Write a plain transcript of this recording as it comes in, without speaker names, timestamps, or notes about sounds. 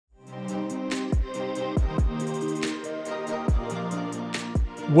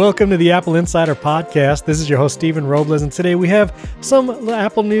Welcome to the Apple Insider Podcast. This is your host, Stephen Robles, and today we have some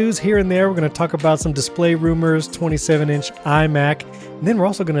Apple news here and there. We're going to talk about some display rumors, 27-inch iMac, and then we're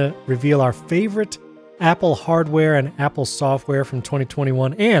also going to reveal our favorite Apple hardware and Apple software from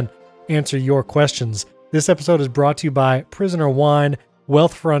 2021 and answer your questions. This episode is brought to you by Prisoner Wine,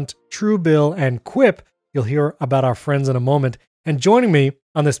 Wealthfront, Truebill, and Quip. You'll hear about our friends in a moment. And joining me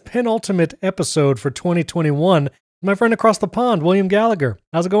on this penultimate episode for 2021, my friend across the pond, William Gallagher.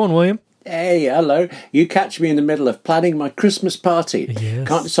 How's it going, William? Hey, hello. You catch me in the middle of planning my Christmas party. Yes.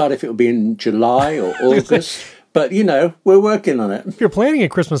 Can't decide if it'll be in July or August, but, you know, we're working on it. If you're planning a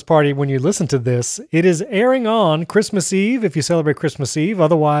Christmas party when you listen to this, it is airing on Christmas Eve if you celebrate Christmas Eve.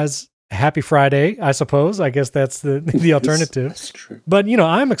 Otherwise, Happy Friday, I suppose. I guess that's the alternative. That's true. But, you know,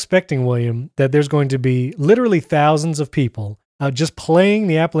 I'm expecting, William, that there's going to be literally thousands of people just playing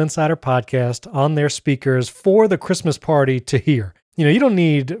the Apple Insider Podcast on their speakers for the Christmas party to hear. You know, you don't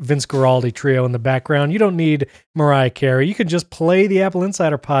need Vince Guaraldi Trio in the background. You don't need Mariah Carey. You can just play the Apple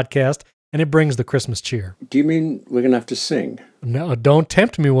Insider Podcast, and it brings the Christmas cheer. Do you mean we're going to have to sing? No, don't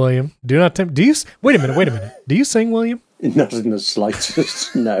tempt me, William. Do not tempt. Wait a minute. Do you sing, William? Not in the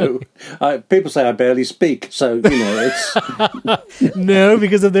slightest, no. People say I barely speak, so, you know, it's... No,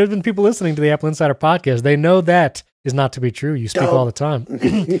 because if there's been people listening to the Apple Insider Podcast, they know that is not to be true. You speak all the time.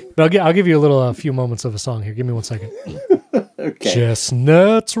 But I'll give you a few moments of a song here. Give me 1 second. Okay.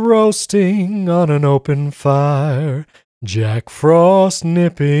 Chestnuts roasting on an open fire, Jack Frost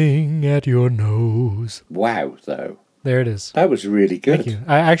nipping at your nose. Wow, though. There it is. That was really good. Thank you.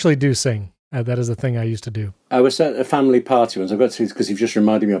 I actually do sing. That is a thing I used to do. I was at a family party once. I've got to, because you've just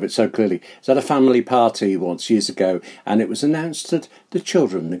reminded me of it so clearly. I was at a family party once years ago, and it was announced that the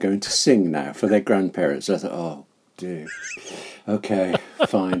children are going to sing now for their grandparents. I thought, oh, dear. Okay,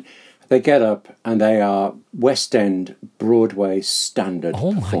 fine. They get up, and they are West End, Broadway standard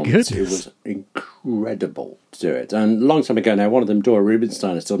performance. My goodness. It was incredible to do it. And a long time ago now, one of them, Dora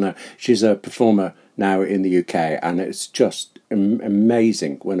Rubinstein, I still know, she's a performer now in the UK, and it's just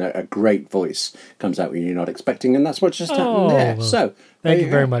amazing when a great voice comes out when you're not expecting, and that's what just happened there. Well, so thank you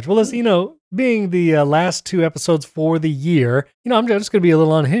very much. Well, as you know, being the last two episodes for the year, you know, I'm just going to be a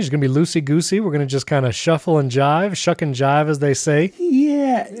little unhinged. It's going to be loosey-goosey. We're going to just kind of shuffle and jive, shuck and jive, as they say.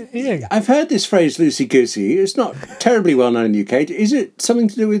 Yeah. I've heard this phrase loosey-goosey. It's not terribly well known in the UK. Is it something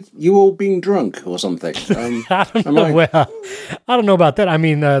to do with you all being drunk or something? I don't know. Well, I don't know about that. I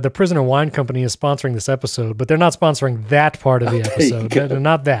mean, the Prisoner Wine Company is sponsoring this episode, but they're not sponsoring that part of the episode. They're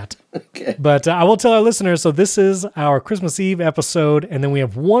not that. Okay. But I will tell our listeners, so this is our Christmas Eve episode, and then we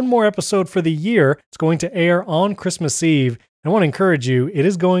have one more episode for the year. It's going to air on Christmas Eve. I want to encourage you, it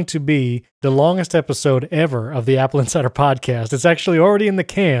is going to be the longest episode ever of the Apple Insider Podcast. It's actually already in the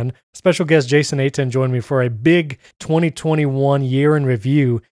can. Special guest Jason Aten joined me for a big 2021 year in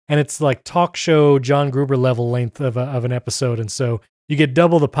review, and it's like talk show John Gruber level length of an episode, and so you get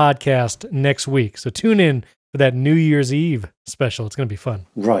double the podcast next week. So tune in for that New Year's Eve special. It's going to be fun.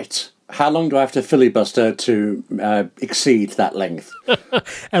 Right. How long do I have to filibuster to exceed that length?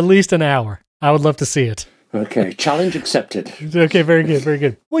 At least an hour. I would love to see it. Okay, challenge accepted. Okay, very good, very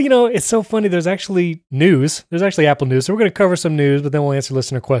good. Well, you know, it's so funny. There's actually news. There's actually Apple news. So we're going to cover some news, but then we'll answer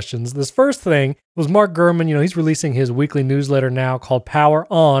listener questions. This first thing was Mark Gurman. You know, he's releasing his weekly newsletter now called Power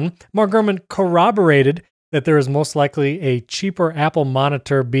On. Mark Gurman corroborated that there is most likely a cheaper Apple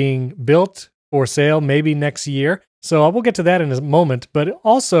monitor being built for sale, maybe next year. So we'll get to that in a moment. But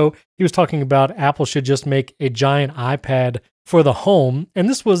also, he was talking about Apple should just make a giant iPad for the home. And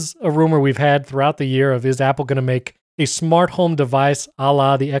this was a rumor we've had throughout the year of, is Apple going to make a smart home device a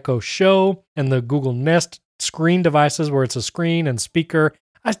la the Echo Show and the Google Nest screen devices where it's a screen and speaker.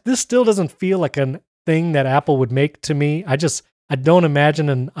 This still doesn't feel like a thing that Apple would make to me. I don't imagine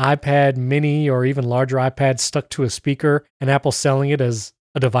an iPad mini or even larger iPad stuck to a speaker and Apple selling it as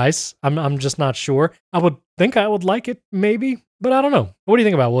a device. I'm just not sure. I would think I would like it, maybe, but I don't know. What do you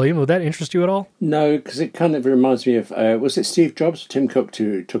think about it, William? Would that interest you at all? No, because it kind of reminds me of, was it Steve Jobs or Tim Cook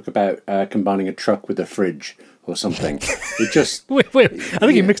who talked about combining a truck with a fridge or something? It just... wait. I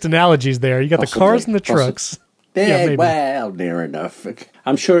think you mixed analogies there. You got the cars and the trucks. Yeah, well, near enough.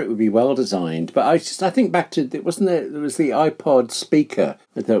 I'm sure it would be well designed, but I think back to, there was the iPod speaker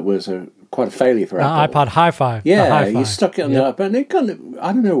that was quite a failure for Apple. iPod Hi-Fi. Yeah, you stuck it on the iPad, and it kind of,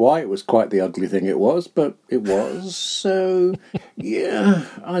 I don't know why it was quite the ugly thing it was, but it was. So, yeah,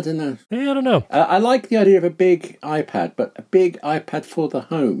 I don't know. Yeah, I don't know. I like the idea of a big iPad, but a big iPad for the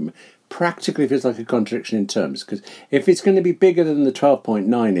home practically feels like a contradiction in terms, because if it's going to be bigger than the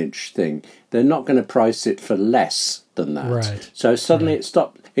 12.9-inch thing, they're not going to price it for less than than that. Right. So suddenly it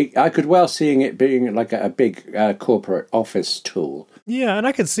stopped. I could well seeing it being like a big corporate office tool. Yeah, and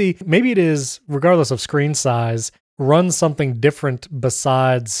I could see maybe it is, regardless of screen size, run something different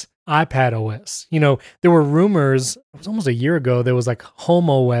besides iPad OS. There were rumors, it was almost a year ago, there was like Home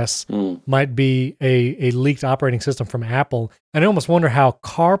OS might be a leaked operating system from Apple. And I almost wonder how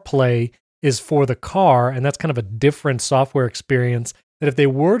CarPlay is for the car, and that's kind of a different software experience, that if they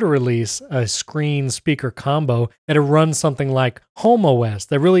were to release a screen speaker combo, that it runs something like Home OS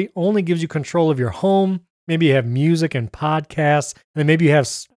that really only gives you control of your home. Maybe you have music and podcasts, and then maybe you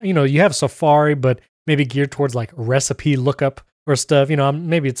have Safari, but maybe geared towards like recipe lookup or stuff.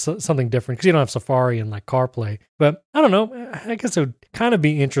 Maybe it's something different because you don't have Safari and like CarPlay. But I don't know. I guess it would kind of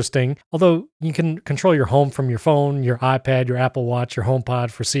be interesting. Although you can control your home from your phone, your iPad, your Apple Watch, your HomePod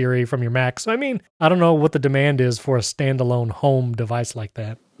for Siri from your Mac. So, I don't know what the demand is for a standalone home device like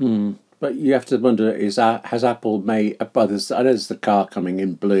that. But you have to wonder, has Apple made... I know there's the car coming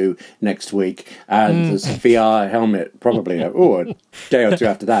in blue next week, and there's a VR helmet probably a day or two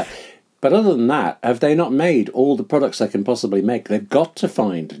after that. But other than that, have they not made all the products they can possibly make? They've got to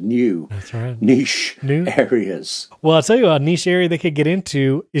find new niche areas. Well, I'll tell you a niche area they could get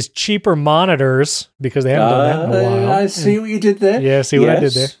into is cheaper monitors, because they haven't done that in a while. I see what you did there. Yeah, see what I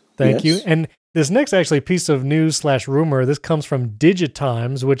did there. Thank you. And this next actually piece of news/rumor, this comes from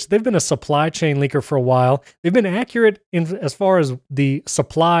Digitimes, which they've been a supply chain leaker for a while. They've been accurate as far as the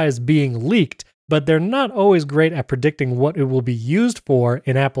supplies being leaked, but they're not always great at predicting what it will be used for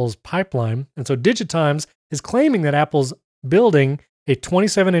in Apple's pipeline. And so Digitimes is claiming that Apple's building a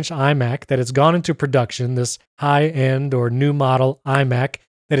 27-inch iMac, that it's gone into production, this high-end or new model iMac,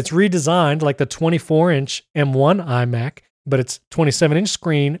 that it's redesigned like the 24-inch M1 iMac, but it's 27-inch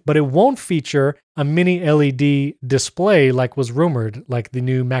screen, but it won't feature a mini LED display like was rumored, like the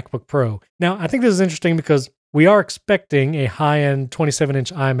new MacBook Pro. Now, I think this is interesting because we are expecting a high-end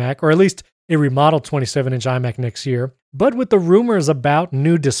 27-inch iMac, or at least a remodeled 27-inch iMac next year. But with the rumors about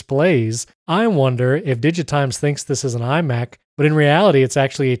new displays, I wonder if Digitimes thinks this is an iMac, but in reality, it's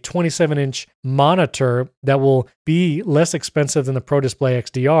actually a 27-inch monitor that will be less expensive than the Pro Display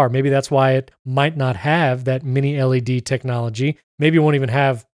XDR. Maybe that's why it might not have that mini LED technology. Maybe it won't even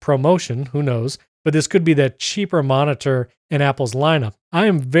have ProMotion, who knows? But this could be that cheaper monitor in Apple's lineup. I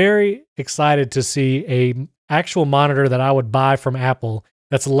am very excited to see a actual monitor that I would buy from Apple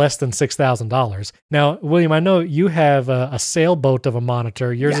that's less than $6,000. Now, William, I know you have a sailboat of a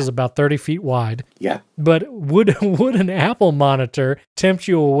monitor. Yours is about 30 feet wide. Yeah. But would an Apple monitor tempt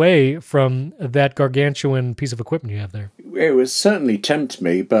you away from that gargantuan piece of equipment you have there? It would certainly tempt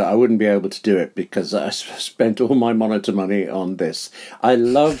me, but I wouldn't be able to do it because I spent all my monitor money on this. I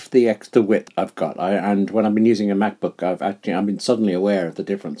love the extra width I've got, and when I've been using a MacBook, I've been suddenly aware of the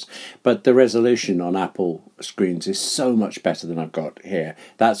difference. But the resolution on Apple screens is so much better than I've got here.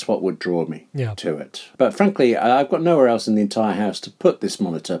 That's what would draw me to it. But frankly, I've got nowhere else in the entire house to put this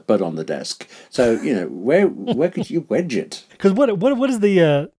monitor but on the desk. So, where could you wedge it? Because what is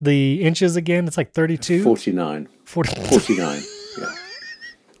the inches again? It's like 32? 49. 49, yeah.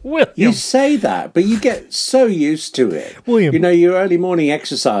 William. You say that, but you get so used to it. William. Your early morning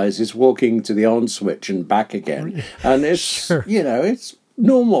exercise is walking to the on switch and back again. And it's, it's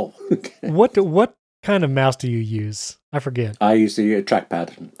normal. What kind of mouse do you use? I forget. I use the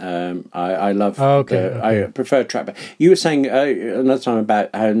trackpad. I love. Okay. I prefer trackpad. You were saying another time about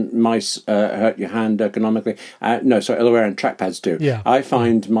how mice hurt your hand ergonomically. No, sorry, other way around. Trackpads do. Yeah. I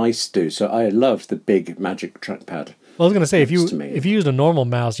find mice do. So I love the big magic trackpad. Well, I was going to say, if you used a normal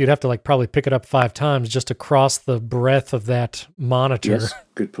mouse, you'd have to probably pick it up 5 times just to cross the breadth of that monitor. Yes,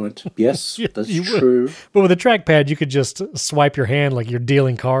 good point. Yes, that's you true. Would. But with a trackpad, you could just swipe your hand like you're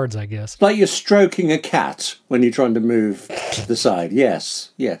dealing cards, I guess. Like you're stroking a cat when you're trying to move to the side.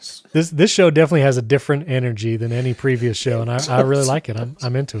 Yes. This show definitely has a different energy than any previous show, and I really like it.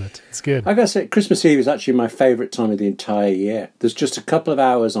 I'm into it. It's good. I gotta say, Christmas Eve is actually my favourite time of the entire year. There's just a couple of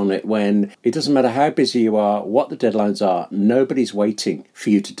hours on it when it doesn't matter how busy you are, what the deadlines are, nobody's waiting for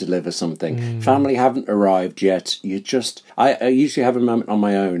you to deliver something. Family haven't arrived yet. I usually have a moment on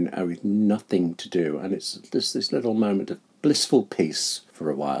my own with nothing to do, and it's just this little moment of blissful peace for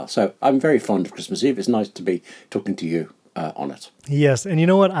a while. So I'm very fond of Christmas Eve. It's nice to be talking to you on it. Yes, and you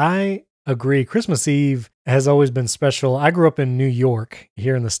know what? I agree. Christmas Eve has always been special. I grew up in New York,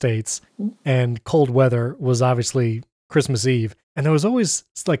 here in the States, and cold weather was obviously Christmas Eve. And there was always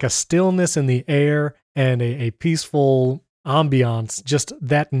like a stillness in the air and a peaceful ambiance just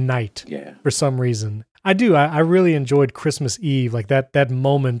that night for some reason. I really enjoyed Christmas Eve, like that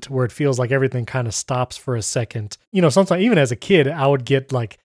moment where it feels like everything kind of stops for a second. Sometimes even as a kid, I would get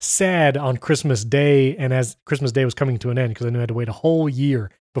like sad on Christmas Day, and as Christmas Day was coming to an end, because I knew I had to wait a whole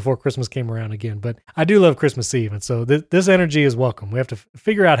year before Christmas came around again. But I do love Christmas Eve, and so this energy is welcome. We have to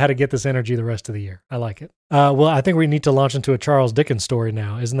figure out how to get this energy the rest of the year. I like it. Well, I think we need to launch into a Charles Dickens story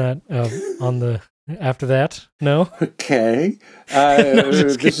now. Isn't that on the after that? No? Okay.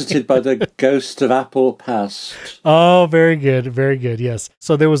 Visited by the ghost of Apple past. Oh, very good. Very good. Yes.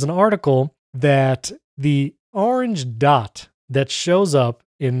 So there was an article that the orange dot that shows up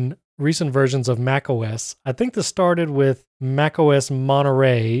in recent versions of macOS, I think this started with macOS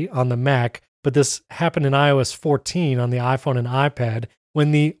Monterey on the Mac, but this happened in iOS 14 on the iPhone and iPad,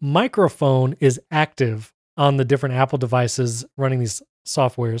 when the microphone is active on the different Apple devices running these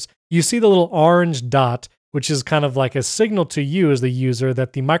softwares. You see the little orange dot, which is kind of like a signal to you as the user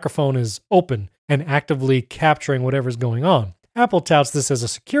that the microphone is open and actively capturing whatever's going on. Apple touts this as a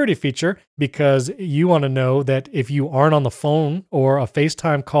security feature because you want to know that if you aren't on the phone or a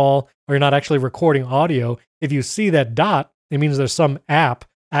FaceTime call or you're not actually recording audio, if you see that dot, it means there's some app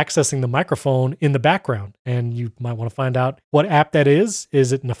accessing the microphone in the background. And you might want to find out what app that is.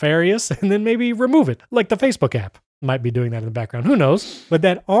 Is it nefarious? And then maybe remove it, like the Facebook app might be doing that in the background. Who knows? But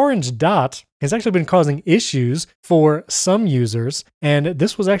that orange dot has actually been causing issues for some users. And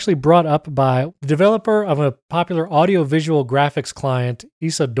this was actually brought up by the developer of a popular audio-visual graphics client,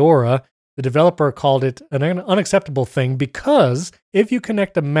 Isadora. The developer called it an unacceptable thing because if you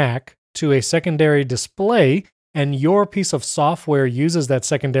connect a Mac to a secondary display and your piece of software uses that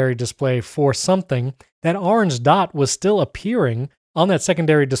secondary display for something, that orange dot was still appearing on that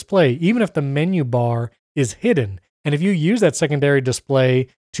secondary display, even if the menu bar is hidden. And if you use that secondary display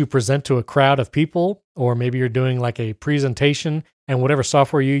to present to a crowd of people, or maybe you're doing like a presentation and whatever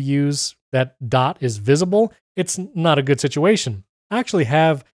software you use, that dot is visible, it's not a good situation. I actually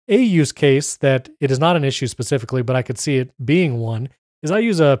have a use case that it is not an issue specifically, but I could see it being one, is I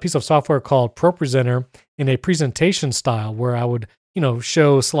use a piece of software called ProPresenter in a presentation style where I would,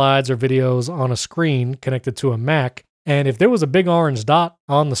 show slides or videos on a screen connected to a Mac. And if there was a big orange dot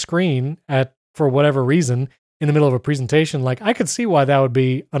on the screen for whatever reason, in the middle of a presentation, like I could see why that would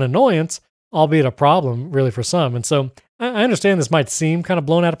be an annoyance, albeit a problem really for some. And so I understand this might seem kind of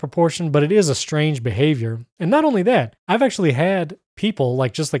blown out of proportion, but it is a strange behavior. And not only that, I've actually had people,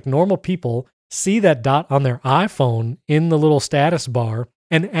 just like normal people, see that dot on their iPhone in the little status bar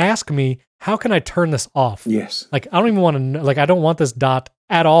and ask me, how can I turn this off? Yes. I don't even want to, I don't want this dot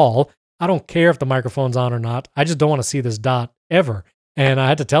at all. I don't care if the microphone's on or not. I just don't want to see this dot ever. And I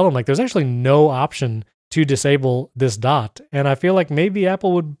had to tell them, there's actually no option to disable this dot. And I feel like maybe it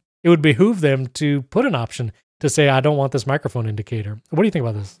would behoove them to put an option to say, I don't want this microphone indicator. What do you think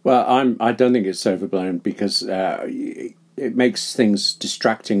about this? Well, I don't think it's overblown because it makes things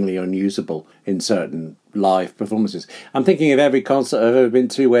distractingly unusable in certain live performances. I'm thinking of every concert I've ever been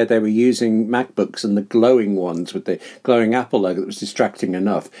to where they were using MacBooks and the glowing ones with the glowing Apple logo that was distracting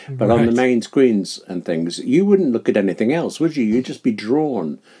enough. But right. On the main screens and things, you wouldn't look at anything else, would you? You'd just be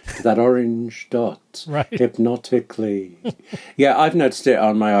drawn to that orange dot hypnotically. Yeah, I've noticed it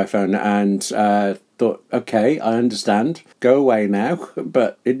on my iPhone and thought, okay, I understand. Go away now,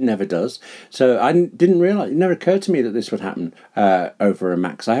 but it never does. So I didn't realise, it never occurred to me that this would happen over a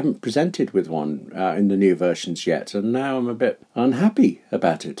Mac. So I haven't presented with one in the new versions yet, and now I'm a bit unhappy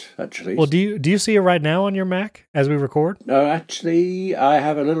about it, actually. Well, do you see it right now on your Mac as we record? Oh, actually, I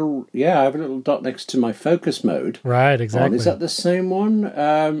have a little dot next to my focus mode. Right, exactly. Is that the same one?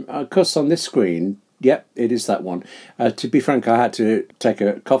 Of course, on this screen, yep, it is that one. To be frank, I had to take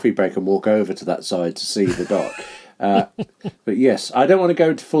a coffee break and walk over to that side to see the dot. But yes, I don't want to go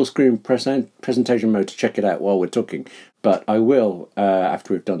into full screen presentation mode to check it out while we're talking, but I will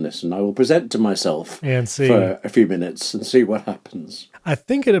after we've done this, and I will present to myself and see for a few minutes and see what happens. I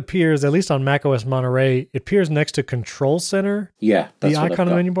think it appears, at least on macOS Monterey, it appears next to Control Center. Yeah, that's the icon on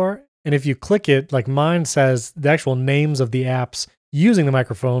the menu bar. And if you click it, like mine says the actual names of the apps using the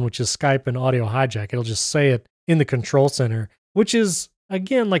microphone, which is Skype and Audio Hijack. It'll just say it in the Control Center, which is,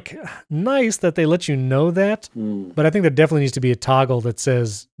 again, nice that they let you know that. But I think there definitely needs to be a toggle that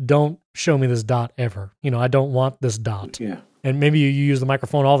says, don't show me this dot ever. I don't want this dot. Yeah. And maybe you use the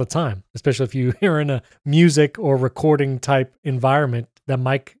microphone all the time, especially if you are in a music or recording type environment. That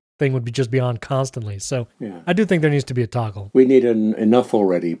mic thing would just be on constantly. So yeah. I do think there needs to be a toggle. We need an enough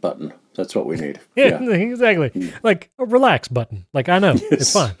already button. That's what we need. Yeah, exactly. Like a relax button. I know, yes.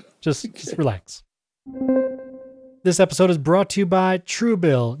 It's fine. Just relax. This episode is brought to you by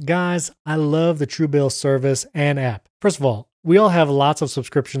Truebill. Guys, I love the Truebill service and app. First of all, We all have lots of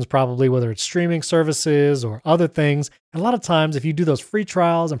subscriptions probably, whether it's streaming services or other things. And a lot of times, if you do those free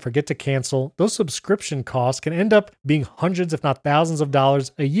trials and forget to cancel, those subscription costs can end up being hundreds, if not thousands of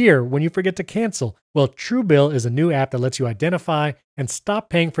dollars a year when you forget to cancel. Well, Truebill is a new app that lets you identify and stop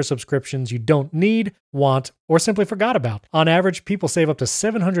paying for subscriptions you don't need, want, or simply forgot about. On average, people save up to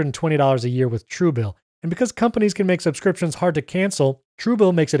 $720 a year with Truebill. And because companies can make subscriptions hard to cancel,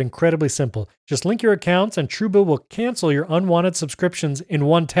 Truebill makes it incredibly simple. Just link your accounts and Truebill will cancel your unwanted subscriptions in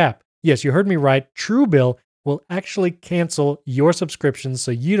one tap. Yes, you heard me right. Truebill will actually cancel your subscriptions so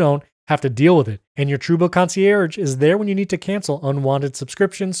you don't have to deal with it. And your Truebill concierge is there when you need to cancel unwanted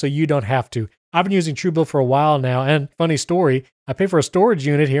subscriptions so you don't have to. I've been using Truebill for a while now, and funny story, I pay for a storage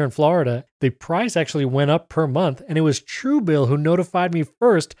unit here in Florida. The price actually went up per month, and it was Truebill who notified me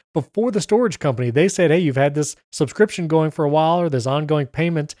first before the storage company. They said, hey, you've had this subscription going for a while, or this ongoing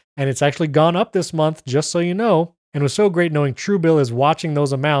payment, and it's actually gone up this month, just so you know. And it was so great knowing Truebill is watching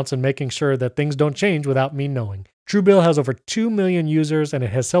those amounts and making sure that things don't change without me knowing. Truebill has over 2 million users, and it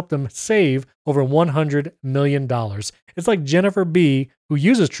has helped them save over $100 million. It's like Jennifer B., who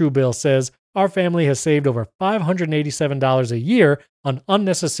uses Truebill, says, our family has saved over $587 a year on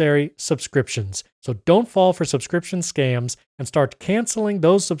unnecessary subscriptions. So don't fall for subscription scams and start canceling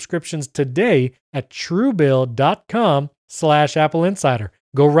those subscriptions today at Truebill.com/Apple Insider.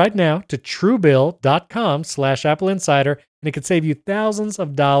 Go right now to Truebill.com/Apple Insider, and it could save you thousands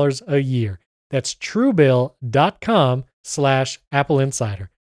of dollars a year. That's Truebill.com/Apple Insider.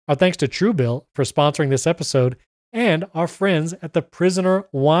 Our thanks to Truebill for sponsoring this episode and our friends at the Prisoner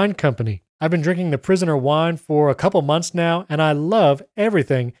Wine Company. I've been drinking the Prisoner wine for a couple months now, and I love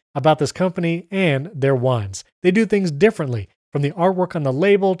everything about this company and their wines. They do things differently. From the artwork on the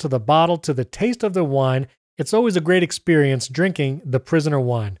label to the bottle to the taste of the wine, it's always a great experience drinking the Prisoner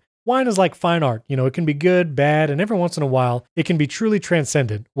wine. Wine is like fine art. It can be good, bad, and every once in a while, it can be truly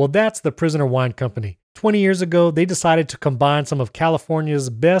transcendent. Well, that's the Prisoner Wine Company. 20 years ago, they decided to combine some of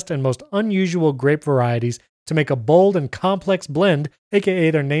California's best and most unusual grape varieties to make a bold and complex blend, aka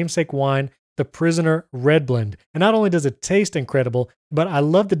their namesake wine, the Prisoner Red Blend. And not only does it taste incredible, but I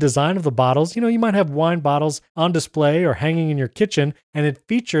love the design of the bottles. You might have wine bottles on display or hanging in your kitchen, and it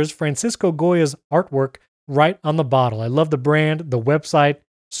features Francisco Goya's artwork right on the bottle. I love the brand, the website,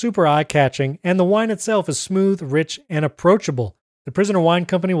 super eye-catching, and the wine itself is smooth, rich, and approachable. The Prisoner Wine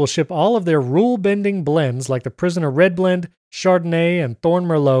Company will ship all of their rule-bending blends like the Prisoner Red Blend, Chardonnay, and Thorn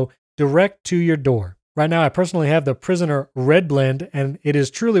Merlot direct to your door. Right now, I personally have the Prisoner Red Blend, and it is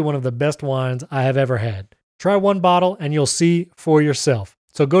truly one of the best wines I have ever had. Try one bottle, and you'll see for yourself.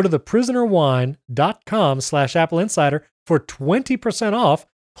 So go to theprisonerwine.com/Apple Insider for 20% off,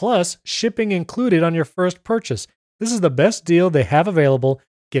 plus shipping included on your first purchase. This is the best deal they have available.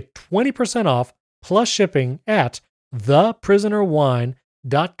 Get 20% off plus shipping at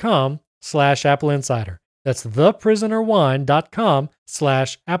theprisonerwine.com/Apple Insider. That's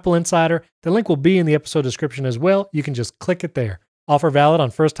theprisonerwine.com/Apple Insider. The link will be in the episode description as well. You can just click it there. Offer valid on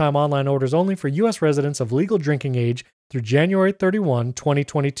first-time online orders only for U.S. residents of legal drinking age through January 31,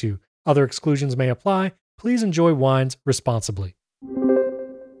 2022. Other exclusions may apply. Please enjoy wines responsibly.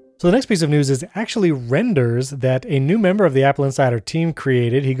 So the next piece of news is actually renders that a new member of the Apple Insider team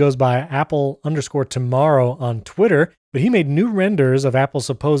created. He goes by Apple_Tomorrow on Twitter, but he made new renders of Apple's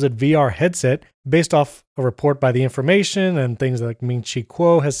supposed VR headset based off a report by The Information and things like Ming-Chi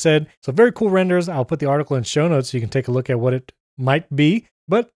Kuo has said. So very cool renders. I'll put the article in show notes so you can take a look at what it might be.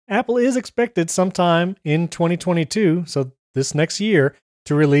 But Apple is expected sometime in 2022, so this next year,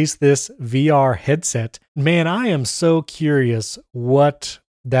 to release this VR headset. Man, I am so curious what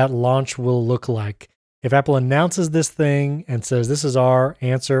that launch will look like. If Apple announces this thing and says this is our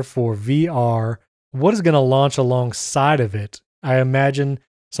answer for VR, what is going to launch alongside of it? I imagine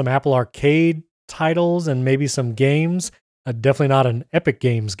some Apple Arcade titles and maybe some games. Definitely not an Epic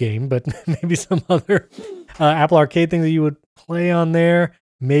Games game, but maybe some other Apple Arcade thing that you would play on there.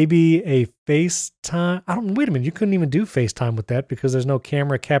 Maybe a FaceTime. Wait a minute, you couldn't even do FaceTime with that because there's no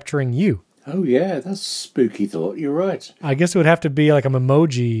camera capturing you. Oh, yeah, that's a spooky thought. You're right. I guess it would have to be like a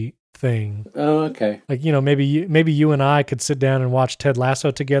Memoji thing. Oh, okay. Like, maybe you and I could sit down and watch Ted Lasso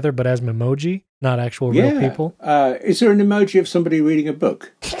together, but as Memoji, not actual real people. Is there an emoji of somebody reading a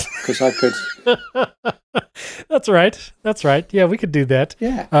book? Because I could... That's right. Yeah, we could do that.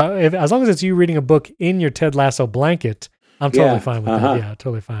 Yeah. As long as it's you reading a book in your Ted Lasso blanket, I'm totally fine with that. Yeah,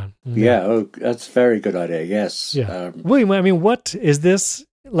 totally fine. Yeah, that's a very good idea, yes. Yeah. William, what is this...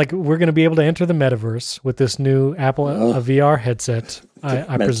 Like, we're going to be able to enter the metaverse with this new Apple VR headset,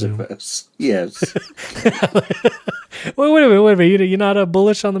 I presume. Yes. Wait a minute, wait a minute. You're not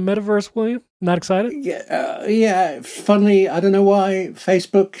bullish on the metaverse, William? Not excited? Yeah. Funny. I don't know why.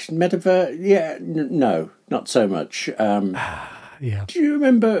 Facebook, metaverse. Yeah, no, not so much. Yeah. Do you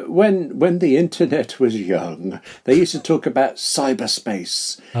remember when the internet was young? They used to talk about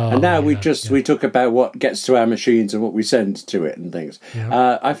cyberspace, and now we talk about what gets to our machines and what we send to it and things.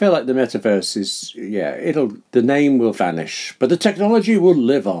 Yeah. I feel like the metaverse is the name will vanish, but the technology will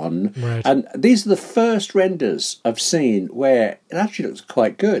live on. Right. And these are the first renders I've seen where it actually looks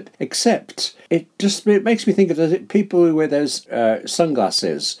quite good, except it makes me think of those people who wear those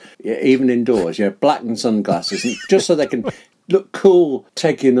sunglasses, even indoors, blackened sunglasses, and just so they can look cool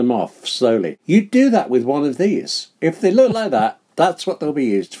taking them off slowly. You do that with one of these. If they look like that, that's what they'll be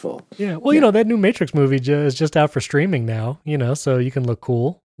used for. Yeah. Well, that new Matrix movie is just out for streaming now, so you can look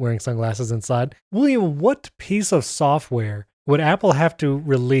cool wearing sunglasses inside. William, what piece of software would Apple have to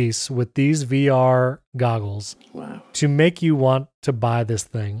release with these VR goggles to make you want to buy this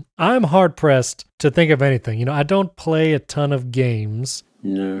thing? I'm hard-pressed to think of anything. I don't play a ton of games.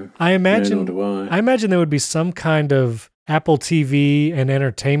 No. I imagine, nor do I. I imagine there would be some kind of Apple TV and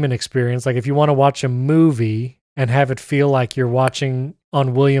entertainment experience. Like if you want to watch a movie and have it feel like you're watching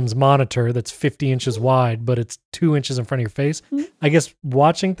on William's monitor that's 50 inches wide, but it's 2 inches in front of your face. I guess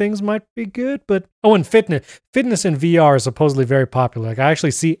watching things might be good, but and fitness in VR is supposedly very popular. Like I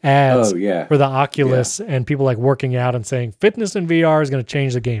actually see ads for the Oculus and people like working out and saying fitness in VR is going to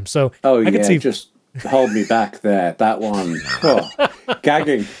change the game. So I could see just hold me back there. That one,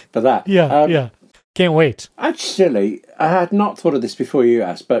 gagging for that. Yeah. Can't wait. Actually, I had not thought of this before you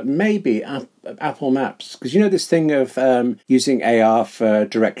asked, but maybe Apple Maps. Because this thing of using AR for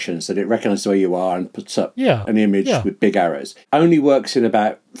directions, that it recognizes where you are and puts up an image with big arrows. Only works in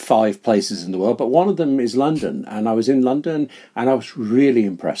about 5 places in the world, but one of them is London. And I was in London and I was really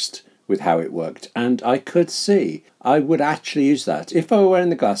impressed with how it worked. And I could see I would actually use that. If I were wearing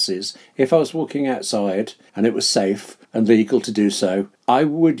the glasses, if I was walking outside and it was safe and legal to do so, I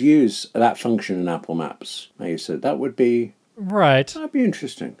would use that function in Apple Maps. You said that would be... Right. That'd be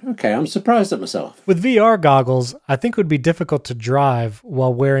interesting. Okay, I'm surprised at myself. With VR goggles, I think it would be difficult to drive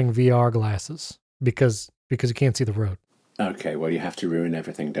while wearing VR glasses because you can't see the road. Okay, well, you have to ruin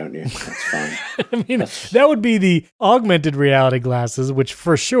everything, don't you? That's fine. I mean, that would be the augmented reality glasses, which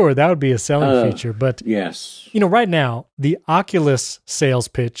for sure, that would be a selling feature. But, yes. Right now, the Oculus sales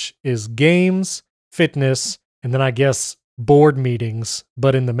pitch is games, fitness, and then I guess board meetings,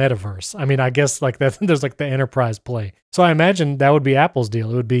 but in the metaverse. I mean, I guess like that, there's like the enterprise play. So I imagine that would be Apple's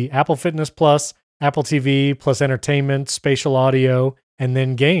deal. It would be Apple Fitness Plus, Apple TV plus entertainment, spatial audio, and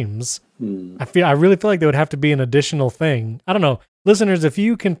then games. I really feel like there would have to be an additional thing. I don't know. Listeners, if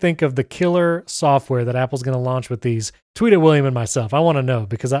you can think of the killer software that Apple's going to launch with these, tweet at William and myself. I want to know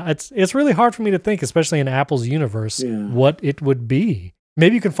because it's really hard for me to think, especially in Apple's universe, what it would be.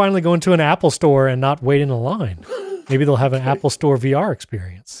 Maybe you can finally go into an Apple store and not wait in a line. Maybe they'll have an Apple Store VR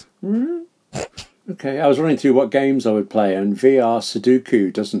experience. Okay, I was running through what games I would play, and VR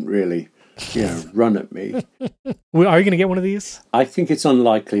Sudoku doesn't really, run at me. Are you going to get one of these? I think it's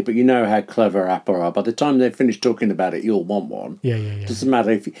unlikely, but you know how clever Apple are. By the time they've finished talking about it, you'll want one. Yeah. Doesn't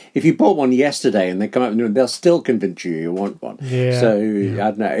matter if you bought one yesterday and they come out and they'll still convince you want one. Yeah. So I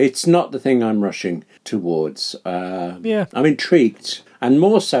don't know. It's not the thing I'm rushing towards. I'm intrigued. And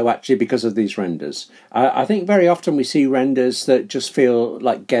more so, actually, because of these renders. I think very often we see renders that just feel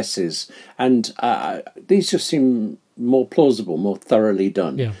like guesses. And these just seem more plausible, more thoroughly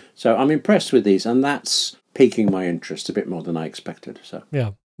done. Yeah. So I'm impressed with these. And that's piquing my interest a bit more than I expected. So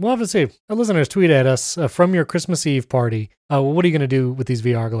yeah. We'll have to see. Listeners, tweet at us from your Christmas Eve party. What are you going to do with these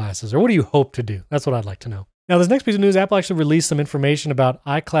VR glasses? Or what do you hope to do? That's what I'd like to know. Now, this next piece of news, Apple actually released some information about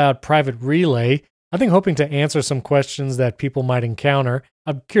iCloud Private Relay. I think hoping to answer some questions that people might encounter.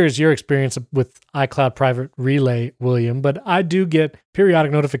 I'm curious your experience with iCloud Private Relay, William, but I do get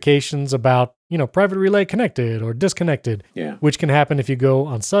periodic notifications about, Private Relay connected or disconnected, which can happen if you go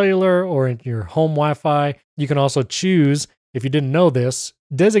on cellular or in your home Wi-Fi. You can also choose, if you didn't know this,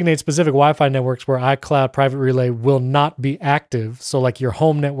 designate specific Wi-Fi networks where iCloud Private Relay will not be active. So like your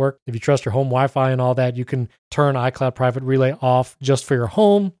home network, if you trust your home Wi-Fi and all that, you can turn iCloud Private Relay off just for your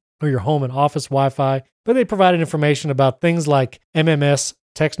home or your home and office Wi-Fi. But they provided information about things like MMS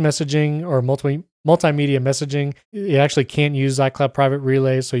text messaging or multimedia messaging. You actually can't use iCloud Private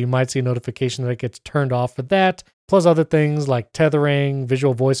Relay, so you might see a notification that it gets turned off for that. Plus other things like tethering,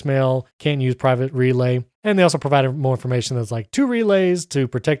 visual voicemail, can't use Private Relay. And they also provided more information that's like 2 relays to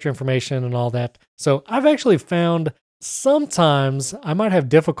protect your information and all that. So I've actually found sometimes I might have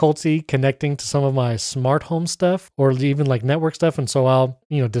difficulty connecting to some of my smart home stuff or even like network stuff. And so I'll,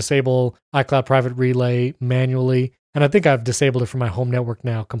 disable iCloud Private Relay manually. And I think I've disabled it from my home network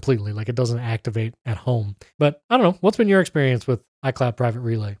now completely. Like it doesn't activate at home. But I don't know. What's been your experience with iCloud Private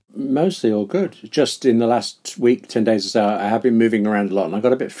Relay? Mostly all good. Just in the last week, 10 days or so, I have been moving around a lot, and I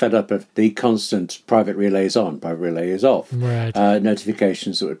got a bit fed up of the constant private relays on, private relay is off. Right.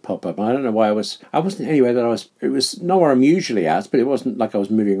 Notifications that would pop up. I don't know why I wasn't anywhere that it was not where I'm usually at, but it wasn't like I was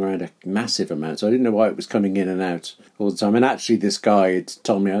moving around a massive amount, so I didn't know why it was coming in and out all the time. And actually this guy had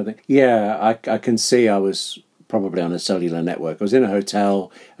told me, I can see I was probably on a cellular network. I was in a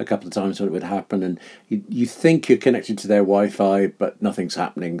hotel a couple of times when it would happen, and you think you're connected to their Wi-Fi, but nothing's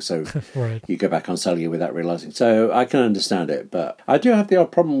happening, so right. You go back on cellular without realising. So I can understand it, but I do have the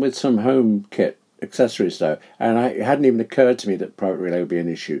odd problem with some home kit accessories though, and it hadn't even occurred to me that private relay would be an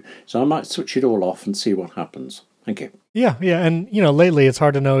issue. So I might switch it all off and see what happens. Thank you. Yeah. And, lately it's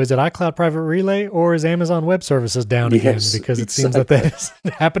hard to know, is it iCloud Private Relay or is Amazon Web Services down again? Because it seems that is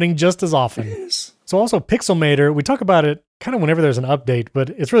happening just as often. Yes. So also Pixelmator, we talk about it kind of whenever there's an update, but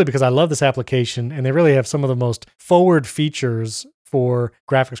it's really because I love this application and they really have some of the most forward features for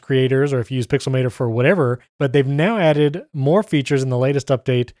graphics creators, or if you use Pixelmator for whatever, but they've now added more features in the latest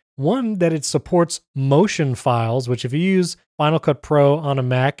update. One, that it supports motion files, which if you use Final Cut Pro on a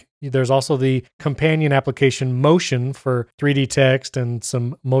Mac, there's also the companion application Motion for 3D text and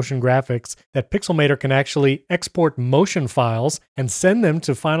some motion graphics that Pixelmator can actually export motion files and send them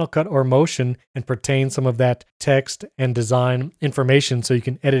to Final Cut or Motion and pertain some of that text and design information so you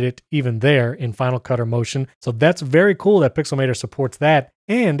can edit it even there in Final Cut or Motion. So that's very cool that Pixelmator supports that.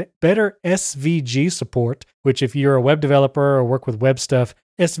 And better SVG support, which if you're a web developer or work with web stuff,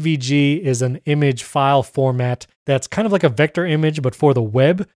 SVG is an image file format that's kind of like a vector image, but for the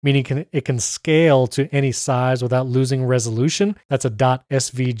web, meaning it can scale to any size without losing resolution. That's a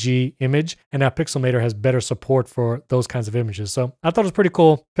 .svg image, and now Pixelmator has better support for those kinds of images. So I thought it was pretty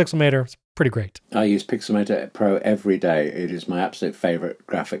cool. Pixelmator is pretty great. I use Pixelmator Pro every day. It is my absolute favourite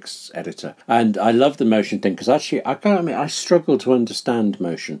graphics editor. And I love the motion thing because actually, I struggle to understand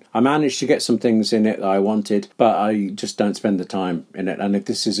motion. I managed to get some things in it that I wanted, but I just don't spend the time in it. And if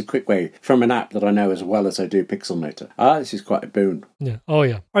this is a quick way from an app that I know as well as I do Pixelmator, this is quite a boon. Yeah. Oh,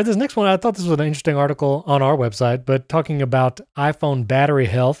 yeah. All right, this next one, I thought this was an interesting article on our website, but talking about iPhone battery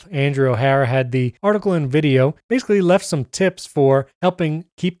health, Andrew O'Hara had the article and video, basically left some tips for helping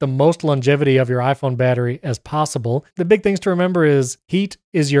keep the most longevity of your iPhone battery as possible. The big things to remember is heat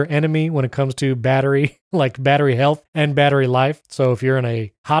is your enemy when it comes to battery, like battery health and battery life. So if you're in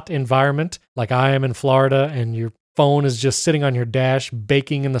a hot environment, like I am in Florida, and your phone is just sitting on your dash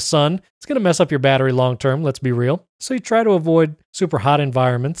baking in the sun, it's going to mess up your battery long term, let's be real. So you try to avoid super hot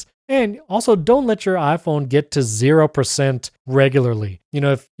environments. And also don't let your iPhone get to 0% regularly.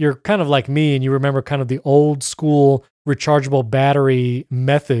 If you're kind of like me and you remember kind of the old school rechargeable battery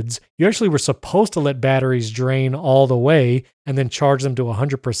methods, you actually were supposed to let batteries drain all the way and then charge them to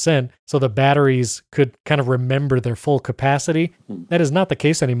 100% so the batteries could kind of remember their full capacity. That is not the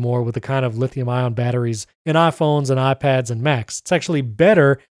case anymore with the kind of lithium-ion batteries in iPhones and iPads and Macs. It's actually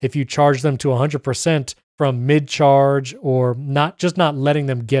better if you charge them to 100% from mid-charge, or not letting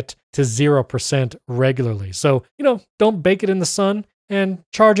them get to 0% regularly. So, don't bake it in the sun and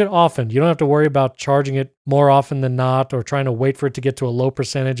charge it often. You don't have to worry about charging it more often than not or trying to wait for it to get to a low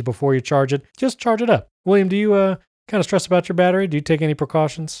percentage before you charge it. Just charge it up. William, do you kind of stress about your battery? Do you take any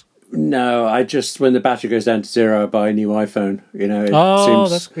precautions? No, I just, when the battery goes down to zero, I buy a new iPhone.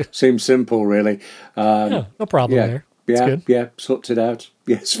 It seems simple, really. No problem there. Yeah, sorts it out.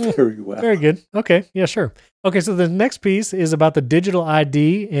 Yes, very well. Very good. Okay, yeah, sure. Okay, so the next piece is about the digital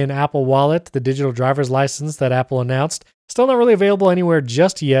ID in Apple Wallet, the digital driver's license that Apple announced. Still not really available anywhere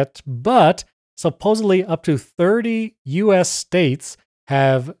just yet, but supposedly up to 30 U.S. states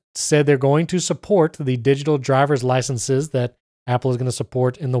have said they're going to support the digital driver's licenses that Apple is going to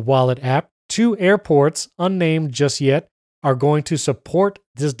support in the Wallet app. 2 airports, unnamed just yet, are going to support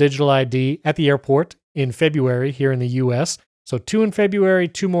this digital ID at the airport in February here in the U.S. So 2 in February,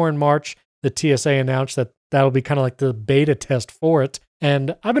 2 more in March. The TSA announced that that'll be kind of like the beta test for it.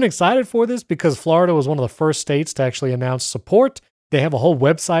 And I've been excited for this because Florida was one of the first states to actually announce support. They have a whole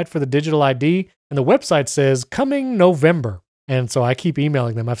website for the digital ID, and the website says coming November. And so I keep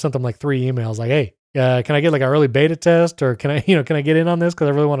emailing them. I've sent them like 3 emails like, hey, can I get like an early beta test, or can I get in on this because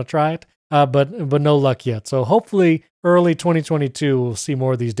I really want to try it? But no luck yet. So hopefully early 2022, we'll see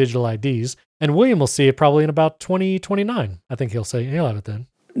more of these digital IDs. And William will see it probably in about 2029. I think he'll have it then.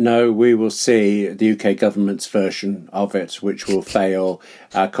 No, we will see the UK government's version of it, which will fail,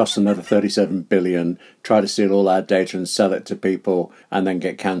 cost another $37 billion try to steal all our data and sell it to people and then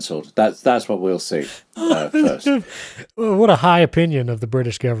get cancelled. That's what we'll see first. Well, what a high opinion of the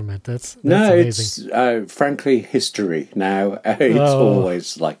British government. That's no, amazing. It's frankly history now. It's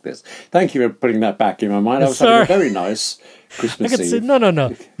always like this. Thank you for putting that back in my mind. I was having a very nice Christmas Eve. Say, no.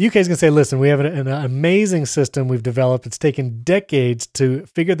 The UK's going to say, listen, we have an amazing system we've developed. It's taken decades to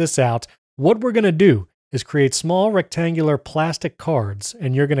figure this out. What we're going to do is create small rectangular plastic cards,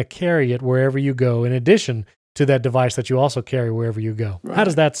 and you're going to carry it wherever you go, in addition to that device that you also carry wherever you go. Right. How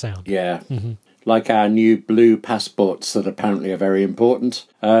does that sound? Yeah. Mm-hmm. Like our new blue passports that apparently are very important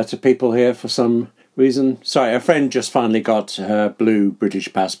to people here for some reason. Sorry, a friend just finally got her blue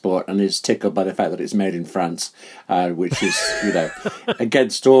British passport and is tickled by the fact that it's made in France, which is,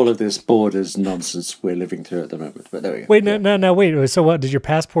 against all of this borders nonsense we're living through at the moment. But there we go. Wait, no, wait. So what, did your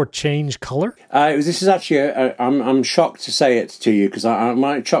passport change color? This is actually, I'm shocked to say it to you because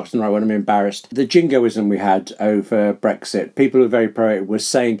I'm shocked and right when I'm embarrassed. The jingoism we had over Brexit, people who are very pro it were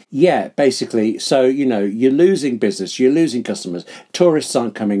saying, yeah, basically, so, you're losing business, you're losing customers, tourists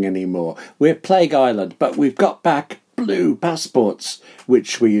aren't coming anymore, we're Plague Island, but we've got back blue passports,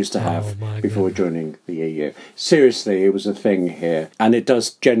 which we used to have before joining the EU. Seriously, it was a thing here. And it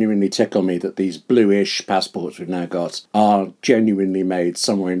does genuinely tickle me that these bluish passports we've now got are genuinely made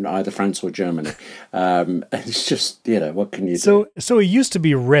somewhere in either France or Germany. It's just, what can you do? So it used to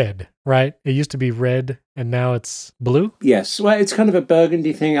be red, right? It used to be red, and now it's blue? Yes. Well, it's kind of a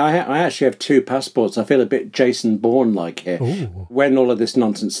burgundy thing. I actually have two passports. I feel a bit Jason Bourne-like here. Ooh. When all of this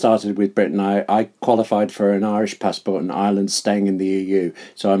nonsense started with Britain, I qualified for an Irish passport and Ireland staying in the EU.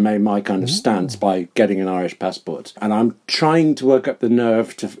 So I made my kind of stance by getting an Irish passport. And I'm trying to work up the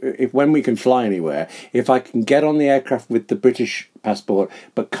nerve to, when we can fly anywhere, if I can get on the aircraft with the British passport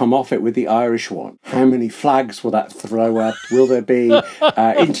but come off it with the Irish one, how many flags will that throw up? Will there be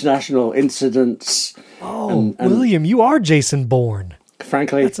international incidents? Oh, and William, you are Jason Bourne.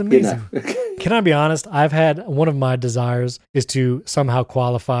 Frankly, that's amazing. Can I be honest? I've had one of my desires is to somehow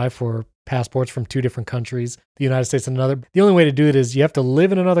qualify for passports from two different countries, the United States and another. The only way to do it is you have to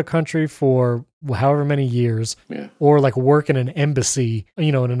live in another country for however many years, or like work in an embassy,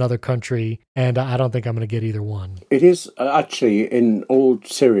 in another country. And I don't think I'm going to get either one. It is actually, in all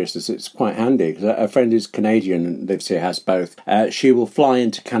seriousness, it's quite handy. A friend who's Canadian and lives here has both. She will fly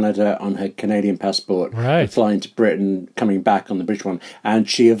into Canada on her Canadian passport, and fly into Britain, coming back on the British one, and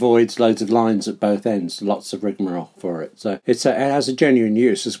she avoids loads of lines at both ends. Lots of rigmarole for it. So it has a genuine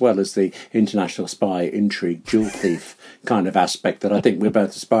use, as well as the international spy, intrigue, jewel thief kind of aspect that I think we're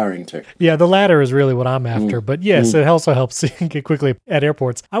both aspiring to. Yeah, the latter is really what I'm after. But yes, it also helps get quickly at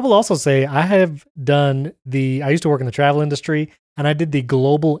airports. I will also say I used to work in the travel industry, and I did the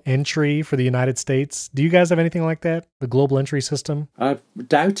global entry for the United States. Do you guys have anything like that? The global entry system? I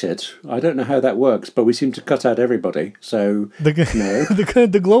doubt it. I don't know how that works, but we seem to cut out everybody. So, no.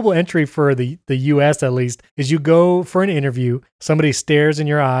 The global entry for the U.S., at least, is you go for an interview. Somebody stares in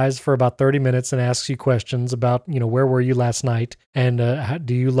your eyes for about 30 minutes and asks you questions about, where were you last night? And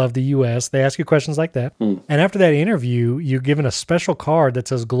do you love the U.S.? They ask you questions like that. And after that interview, you're given a special card that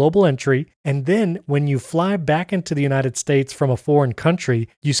says global entry. And then when you fly back into the United States from a foreign country,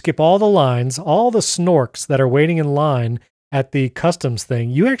 you skip all the lines, all the snorks that are waiting in line at the customs thing.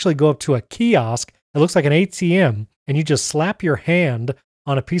 You actually go up to a kiosk that looks like an ATM, and you just slap your hand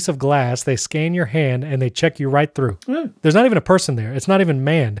on a piece of glass. They scan your hand and they check you right through. There's not even a person there. It's not even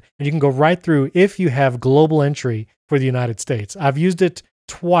manned. And you can go right through if you have global entry for the United States. I've used it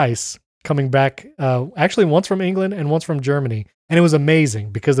twice coming back, actually once from England and once from Germany. And it was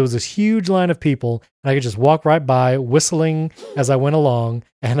amazing because there was this huge line of people and I could just walk right by whistling as I went along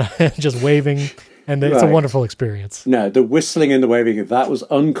and just waving. And it's a wonderful experience. No, the whistling and the waving, that was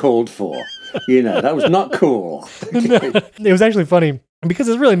uncalled for. That was not cool. No, it was actually funny because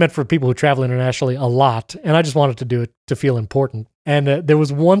it's really meant for people who travel internationally a lot. And I just wanted to do it to feel important. And there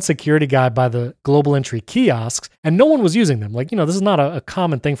was one security guy by the global entry kiosks, and no one was using them. This is not a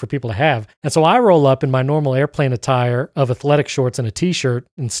common thing for people to have. And so I roll up in my normal airplane attire of athletic shorts and a T-shirt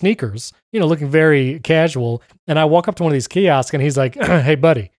and sneakers, looking very casual. And I walk up to one of these kiosks, and he's like, "Hey,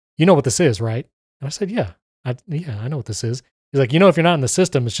 buddy, you know what this is, right?" And I said, "Yeah, I know what this is." He's like, "If you're not in the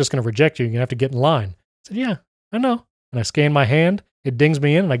system, it's just going to reject you. You're going to have to get in line." I said, "Yeah, I know." And I scan my hand, it dings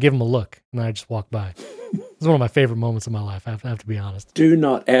me in, and I give him a look, and I just walk by. It's one of my favorite moments of my life, I have to be honest. Do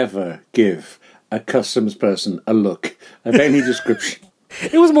not ever give a customs person a look of any description.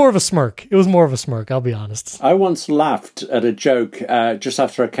 It was more of a smirk. It was more of a smirk, I'll be honest. I once laughed at a joke just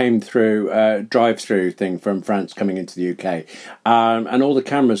after I came through a drive-through thing from France coming into the UK, and all the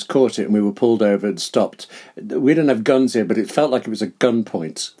cameras caught it and we were pulled over and stopped. We didn't have guns here, but it felt like it was a gun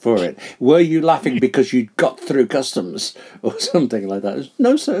point for it. Were you laughing because you got through customs or something like that?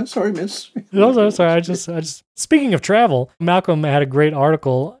 No, sir. Sorry, miss. No, sorry. I just. Speaking of travel, Malcolm had a great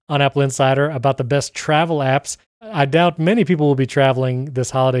article on Apple Insider about the best travel apps. I doubt many people will be traveling this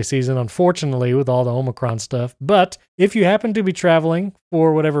holiday season, unfortunately, with all the Omicron stuff. But if you happen to be traveling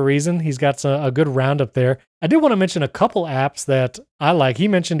for whatever reason, he's got a good roundup there. I did want to mention a couple apps that I like. He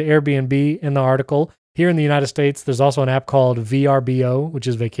mentioned Airbnb in the article. Here in the United States, there's also an app called VRBO, which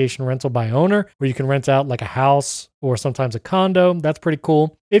is Vacation Rental by Owner, where you can rent out like a house or sometimes a condo. That's pretty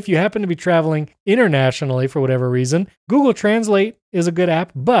cool. If you happen to be traveling internationally for whatever reason, Google Translate is a good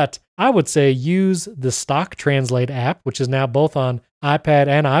app, but I would say use the stock Translate app, which is now both on iPad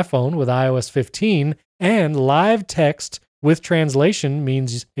and iPhone with iOS 15, and live text with translation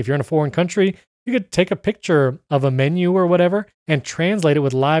means if you're in a foreign country, you could take a picture of a menu or whatever and translate it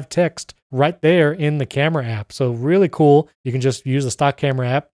with live text right there in the camera app. So really cool. You can just use the stock camera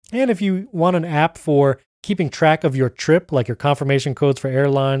app. And if you want an app for keeping track of your trip, like your confirmation codes for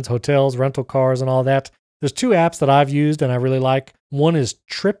airlines, hotels, rental cars, and all that, there's two apps that I've used and I really like. One is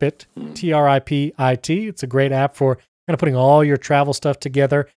TripIt, TripIt. It's a great app for kind of putting all your travel stuff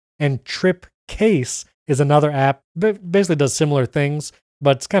together. And TripCase is another app that basically does similar things,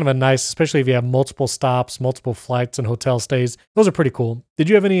 but it's kind of a nice, especially if you have multiple stops, multiple flights and hotel stays. Those are pretty cool. Did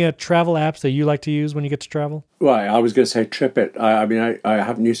you have any travel apps that you like to use when you get to travel? Right, I was going to say TripIt. I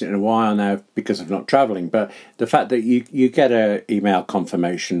haven't used it in a while now because of not travelling, but the fact that you get an email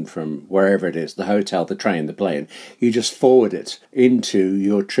confirmation from wherever it is, the hotel, the train, the plane, you just forward it into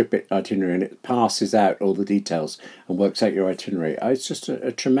your TripIt itinerary and it passes out all the details and works out your itinerary. It's just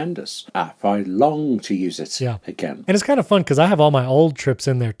a tremendous app. I long to use it again. And it's kind of fun because I have all my old trips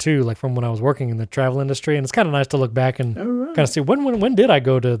in there too, like from when I was working in the travel industry, and it's kind of nice to look back and kind of see when did I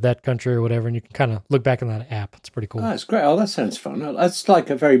go to that country or whatever, and you can kind of look back in that app. It's pretty cool. Oh, that's great. Oh, that sounds fun. That's like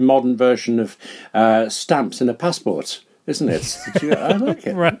a very modern version of stamps in a passport, isn't it? I like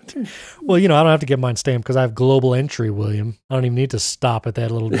it. Right. Well, I don't have to get mine stamped because I have global entry, William. I don't even need to stop at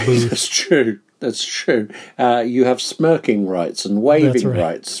that little booth. That's true. You have smirking rights and waving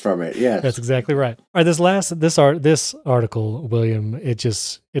rights from it. Yes, that's exactly right. All right, this article, William,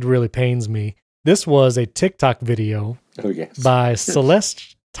 it really pains me. This was a TikTok video by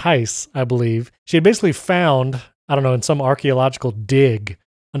Celeste Tice, I believe. She had basically found, I don't know, in some archaeological dig,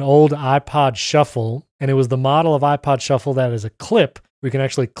 an old iPod Shuffle, and it was the model of iPod Shuffle that is a clip. We can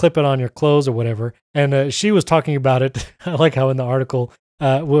actually clip it on your clothes or whatever. And she was talking about it. I like how in the article,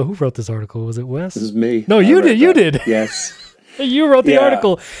 who wrote this article? Was it Wes? This is me. No, you did. You did. Yes. You wrote the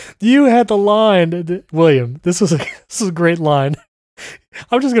article. You had the line, William. This is a great line.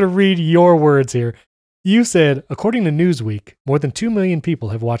 I'm just going to read your words here. You said, according to Newsweek, more than 2 million people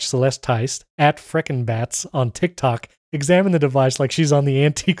have watched Celeste Tice at Freckenbats on TikTok examine the device like she's on the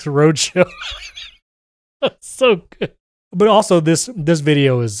Antiques Roadshow. That's so good. But also, this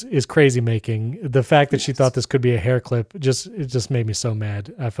video is crazy making. The fact that she thought this could be a hair clip, it just made me so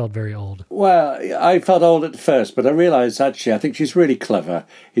mad. I felt very old. Well, I felt old at first, but I realised, actually, I think she's really clever,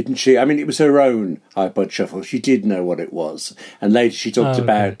 isn't she? I mean, it was her own iPod Shuffle. She did know what it was. And later she talked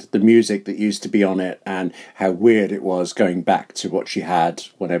about the music that used to be on it and how weird it was going back to what she had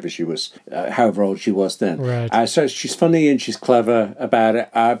whenever she was, however old she was then. Right. So she's funny and she's clever about it,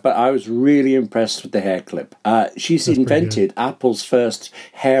 but I was really impressed with the hair clip. She's invented Apple's first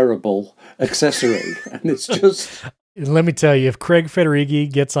hairable accessory, and it's just... Let me tell you, if Craig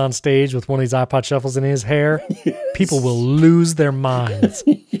Federighi gets on stage with one of these iPod Shuffles in his hair, people will lose their minds.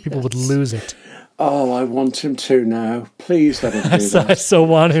 People would lose it. Oh, I want him to now. Please let him do that. I so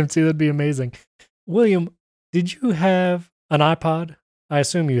want him to. That'd be amazing. William, did you have an iPod? I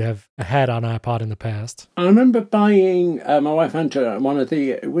assume you have had an iPod in the past. I remember buying, my wife Angela, one of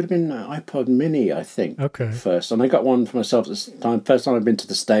the, it would have been an iPod Mini, I think, first. And I got one for myself this time. First time I'd been to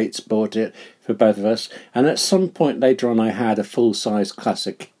the States, bought it for both of us. And at some point later on, I had a full-size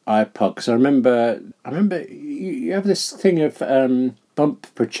classic iPod. Because I remember you have this thing of bump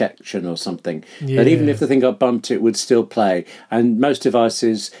protection or something. Yeah. That even if the thing got bumped, it would still play. And most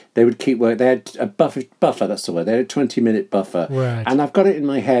devices, they would keep working. They had a buffer, that's the word. They had a 20-minute buffer. Right. And I've got it in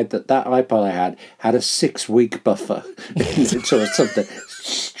my head that iPod I had a 6-week buffer in it or something.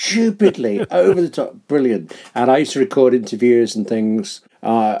 Stupidly, over the top, brilliant. And I used to record interviews and things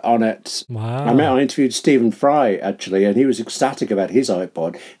on it. Wow. I interviewed Stephen Fry, actually, and he was ecstatic about his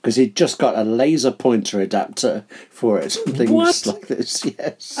iPod because he'd just got a laser pointer adapter for it and things like this.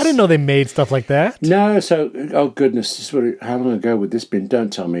 Yes. I didn't know they made stuff like that. No, so, oh goodness, how long ago would this been?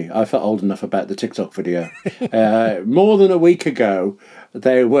 Don't tell me. I felt old enough about the TikTok video. More than a week ago,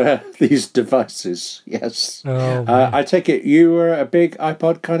 there were these devices, yes. Oh, I take it you were a big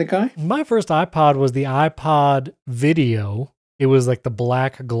iPod kind of guy? My first iPod was the iPod Video. It was like the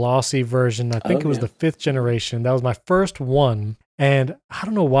black glossy version. I think it was the 5th generation. That was my first one. And I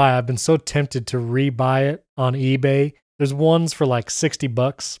don't know why I've been so tempted to rebuy it on eBay. There's ones for like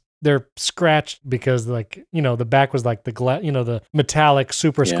 $60. They're scratched because the back was like the metallic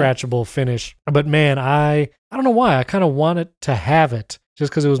super scratchable finish. But man, I don't know why. I kind of wanted to have it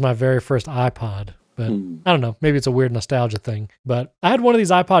just because it was my very first iPod. But I don't know. Maybe it's a weird nostalgia thing. But I had one of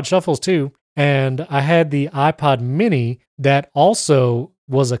these iPod Shuffles too. And I had the iPod Mini that also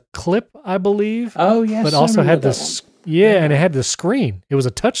was a clip, I believe. Oh, yes. But also had this, and it had the screen. It was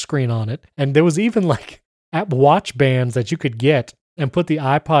a touch screen on it. And there was even like watch bands that you could get and put the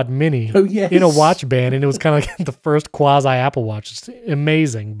iPod Mini in a watch band. And it was kind of like the first quasi Apple Watch. It's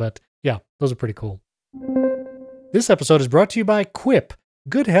amazing. But yeah, those are pretty cool. This episode is brought to you by Quip.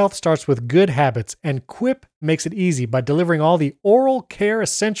 Good health starts with good habits, and Quip makes it easy by delivering all the oral care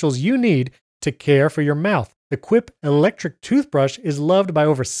essentials you need to care for your mouth. The Quip electric toothbrush is loved by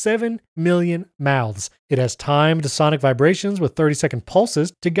over 7 million mouths. It has timed sonic vibrations with 30-second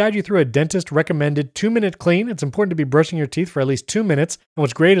pulses to guide you through a dentist-recommended 2-minute clean. It's important to be brushing your teeth for at least 2 minutes, and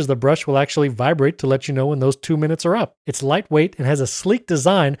what's great is the brush will actually vibrate to let you know when those 2 minutes are up. It's lightweight and has a sleek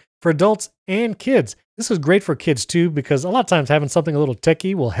design for adults and kids. This is great for kids too, because a lot of times having something a little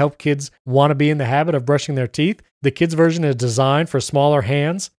techie will help kids want to be in the habit of brushing their teeth. The kids version is designed for smaller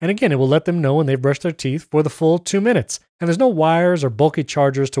hands, and again, it will let them know when they've brushed their teeth for the full 2 minutes. And there's no wires or bulky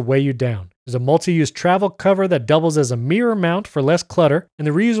chargers to weigh you down. There's a multi-use travel cover that doubles as a mirror mount for less clutter, and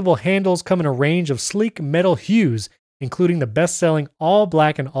the reusable handles come in a range of sleek metal hues, including the best-selling all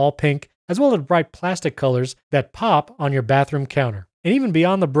black and all pink, as well as bright plastic colors that pop on your bathroom counter. And even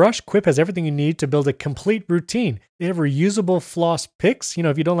beyond the brush, Quip has everything you need to build a complete routine. They have reusable floss picks.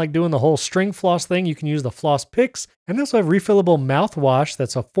 If you don't like doing the whole string floss thing, you can use the floss picks. And they also have refillable mouthwash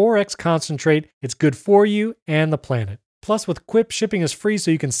that's a 4x concentrate. It's good for you and the planet. Plus, with Quip, shipping is free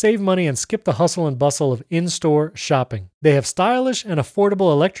so you can save money and skip the hustle and bustle of in-store shopping. They have stylish and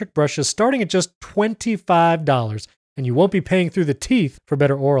affordable electric brushes starting at just $25, and you won't be paying through the teeth for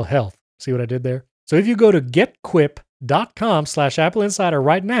better oral health. See what I did there? So if you go to getquip.com/Apple Insider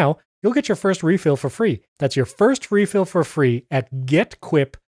right now, you'll get your first refill for free. That's your first refill for free at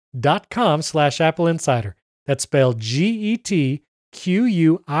getquip.com/Apple Insider. That's spelled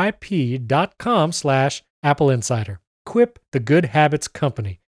GETQUIP.com/Apple Insider. Quip, the good habits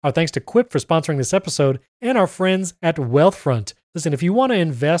company. Our thanks to Quip for sponsoring this episode and our friends at Wealthfront. Listen, if you want to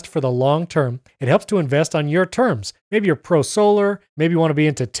invest for the long term, it helps to invest on your terms. Maybe you're pro-solar, maybe you want to be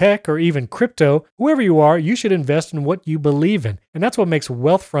into tech or even crypto. Whoever you are, you should invest in what you believe in. And that's what makes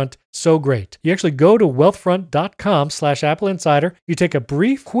Wealthfront so great. You actually go to wealthfront.com/Apple Insider, you take a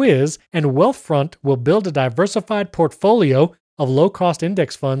brief quiz, and Wealthfront will build a diversified portfolio of low-cost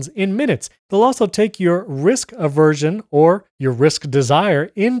index funds in minutes. They'll also take your risk aversion or your risk desire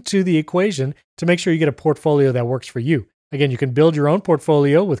into the equation to make sure you get a portfolio that works for you. Again, you can build your own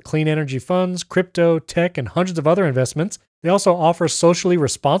portfolio with clean energy funds, crypto, tech, and hundreds of other investments. They also offer socially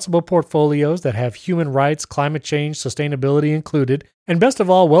responsible portfolios that have human rights, climate change, sustainability included. And best of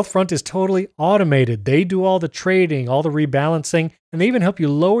all, Wealthfront is totally automated. They do all the trading, all the rebalancing, and they even help you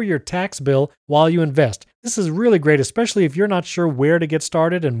lower your tax bill while you invest. This is really great, especially if you're not sure where to get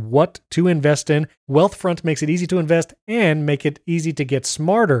started and what to invest in. Wealthfront makes it easy to invest and make it easy to get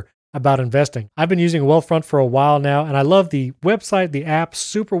smarter about investing. I've been using Wealthfront for a while now, and I love the website, the app,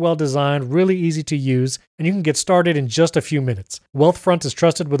 super well designed, really easy to use, and you can get started in just a few minutes. Wealthfront is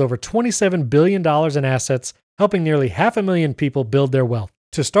trusted with over $27 billion in assets, helping nearly 500,000 people build their wealth.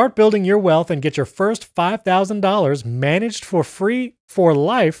 To start building your wealth and get your first $5,000 managed for free for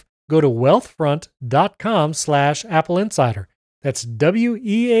life, go to wealthfront.com/Apple Insider. That's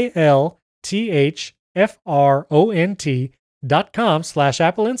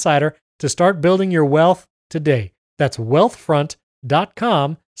WEALTHFRONT.com/Apple Insider to start building your wealth today. That's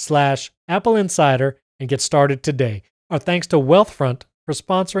wealthfront.com/Apple Insider and get started today. Our thanks to Wealthfront for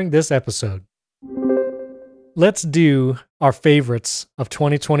sponsoring this episode. Let's do our favorites of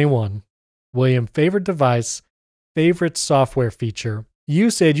 2021. William, favorite device, favorite software feature. You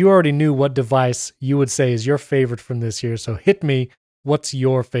said you already knew what device you would say is your favorite from this year, so hit me. What's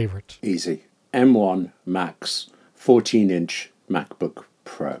your favorite? Easy. M1 Max 14-inch MacBook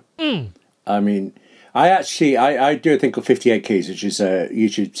Pro. I mean, I do a thing called 58 Keys, which is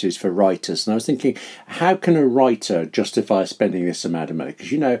YouTube is for writers. And I was thinking, how can a writer justify spending this amount of money?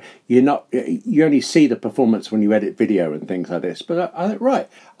 Because, you only see the performance when you edit video and things like this. But I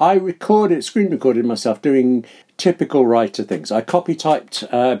screen recorded myself doing typical writer things. I copy typed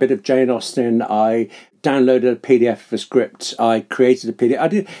a bit of Jane Austen. I downloaded a PDF of a script. I created a PDF. I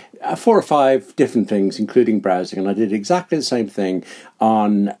did 4 or 5 different things, including browsing, and I did exactly the same thing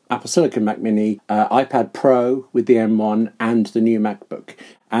on Apple Silicon Mac Mini, iPad Pro with the M1, and the new MacBook.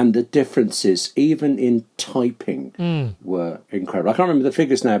 And the differences, even in typing, were incredible. I can't remember the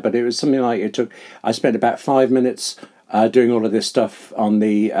figures now, but it was something like I spent about 5 minutes doing all of this stuff on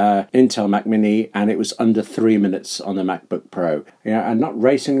the Intel Mac Mini, and it was under 3 minutes on the MacBook Pro. And not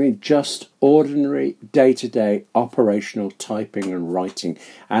racing, just ordinary day-to-day operational typing and writing.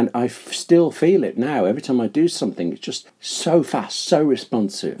 And I still feel it now. Every time I do something, it's just so fast, so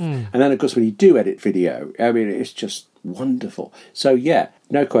responsive. And then, of course, when you do edit video, I mean, it's just wonderful. So, yeah,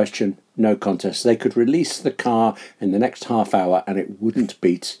 no question, no contest. They could release the car in the next half hour, and it wouldn't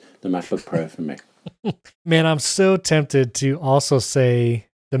beat the MacBook Pro for me. Man, I'm so tempted to also say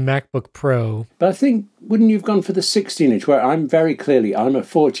the MacBook Pro. But I think, wouldn't you have gone for the 16-inch, where I'm a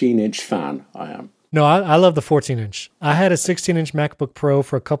 14-inch fan, I am. No, I love the 14-inch. I had a 16-inch MacBook Pro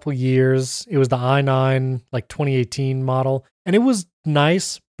for a couple years. It was the i9, 2018 model, and it was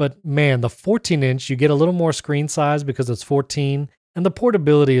nice, but man, the 14-inch, you get a little more screen size because it's 14, and the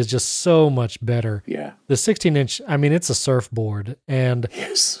portability is just so much better. Yeah. The 16-inch, I mean, it's a surfboard. And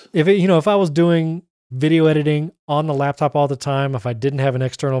yes, if I was doing video editing on the laptop all the time, if I didn't have an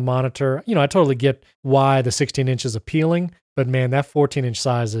external monitor, I totally get why the 16-inch is appealing. But man, that 14-inch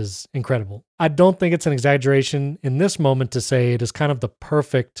size is incredible. I don't think it's an exaggeration in this moment to say it is kind of the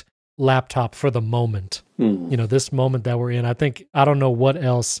perfect laptop for the moment. This moment that we're in. I don't know what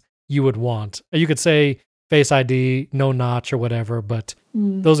else you would want. You could say Face ID, no notch or whatever, but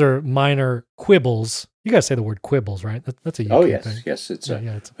those are minor quibbles. You guys say the word quibbles, right? That's a UK thing. Yes,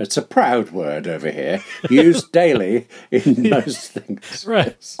 it's a proud word over here, used daily in most things.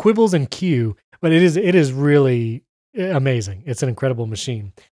 Right, yes. Quibbles and Q, but it is really amazing. It's an incredible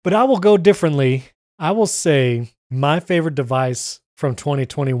machine. But I will go differently. I will say my favorite device from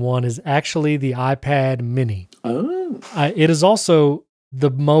 2021 is actually the iPad Mini. Oh, it is also the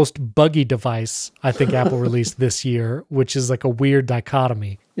most buggy device I think Apple released this year, which is like a weird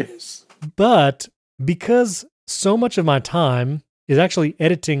dichotomy. Yes. But because so much of my time is actually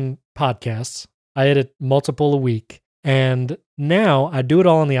editing podcasts, I edit multiple a week, and now I do it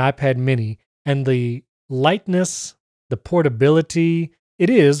all on the iPad Mini, and the lightness, the portability, it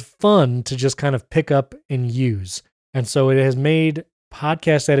is fun to just kind of pick up and use. And so it has made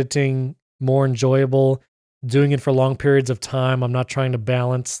podcast editing more enjoyable. Doing it for long periods of time. I'm not trying to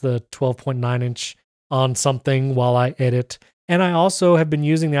balance the 12.9 inch on something while I edit. And I also have been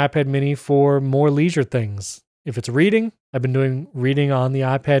using the iPad Mini for more leisure things. If it's reading, I've been doing reading on the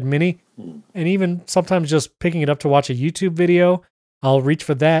iPad Mini. And even sometimes just picking it up to watch a YouTube video, I'll reach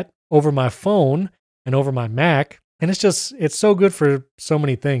for that over my phone and over my Mac. And it's so good for so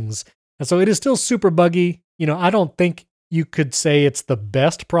many things. And so it is still super buggy. I don't think you could say it's the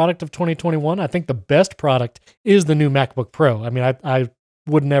best product of 2021. I think the best product is the new MacBook Pro. I mean, I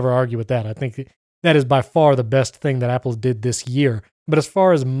would never argue with that. I think that is by far the best thing that Apple did this year. But as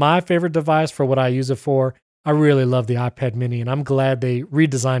far as my favorite device for what I use it for, I really love the iPad Mini, and I'm glad they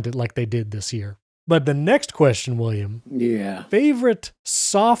redesigned it like they did this year. But the next question, William. Yeah. Favorite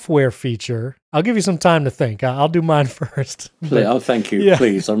software feature? I'll give you some time to think. I'll do mine first. Thank you. Yeah.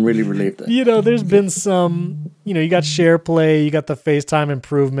 Please. I'm really relieved that. There's been some, you got SharePlay, you got the FaceTime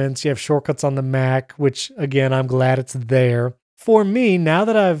improvements, you have shortcuts on the Mac, which, again, I'm glad it's there. For me, now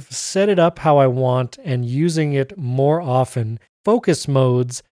that I've set it up how I want and using it more often, focus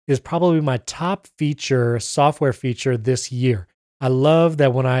modes is probably my top software feature this year. I love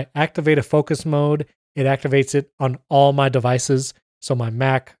that when I activate a focus mode, it activates it on all my devices. So my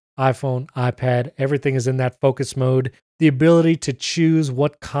Mac, iPhone, iPad, everything is in that focus mode. The ability to choose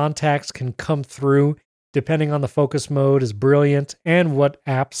what contacts can come through depending on the focus mode is brilliant, and what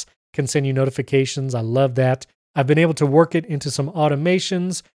apps can send you notifications. I love that. I've been able to work it into some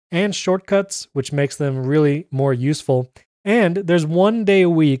automations and shortcuts, which makes them really more useful. And there's one day a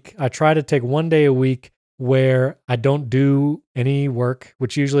week, I try to take one day a week where I don't do any work,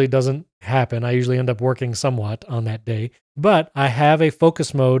 which usually doesn't happen. I usually end up working somewhat on that day. But I have a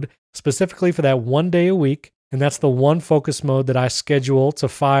focus mode specifically for that one day a week, and that's the one focus mode that I schedule to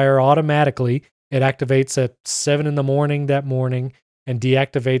fire automatically. It activates at 7 in the morning that morning and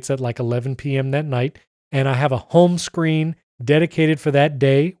deactivates at 11 p.m. that night. And I have a home screen dedicated for that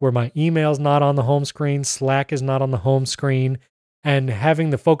day where my email's not on the home screen, Slack is not on the home screen, and having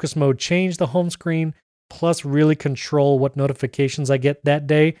the focus mode change the home screen, plus really control what notifications I get that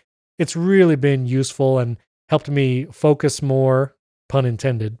day, it's really been useful and helped me focus more, pun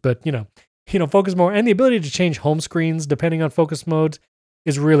intended, but focus more. And the ability to change home screens depending on focus modes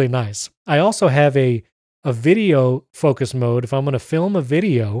is really nice. I also have a video focus mode. If I'm going to film a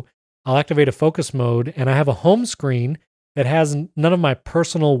video, I'll activate a focus mode, and I have a home screen that has none of my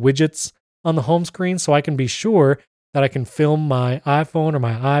personal widgets on the home screen, so I can be sure that I can film my iPhone or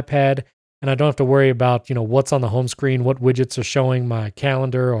my iPad, and I don't have to worry about, what's on the home screen, what widgets are showing my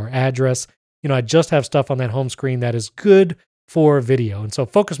calendar or address. I just have stuff on that home screen that is good for video. And so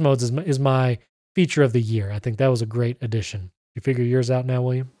focus modes is my feature of the year. I think that was a great addition. You figure yours out now,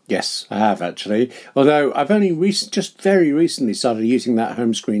 William? Yes, I have actually. Although I've only just very recently started using that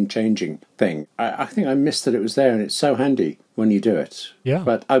home screen changing thing. I think I missed that it was there, and it's so handy when you do it. Yeah.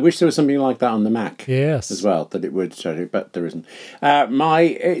 But I wish there was something like that on the Mac. Yes. As well, that it would show you, but there isn't.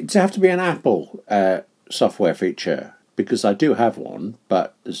 It'd have to be an Apple software feature, because I do have one,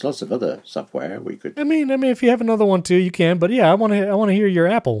 but there's lots of other software we could. I mean, if you have another one too, you can. But yeah, I want to hear your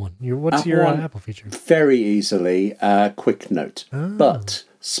Apple one. What's your Apple feature? Very easily, Quick Note, but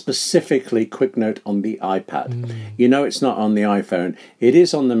specifically Quick Note on the iPad. It's not on the iPhone. It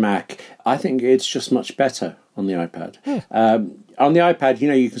is on the Mac. I think it's just much better on the iPad. On the iPad,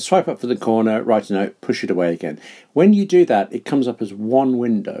 you can swipe up for the corner, write a note, push it away again. When you do that, it comes up as one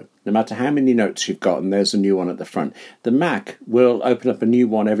window, no matter how many notes you've got, and there's a new one at the front. The Mac will open up a new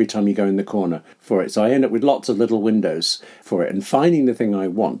one every time you go in the corner for it. So I end up with lots of little windows for it, and finding the thing I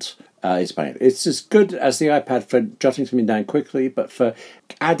want is pain. It's as good as the iPad for jotting something down quickly, but for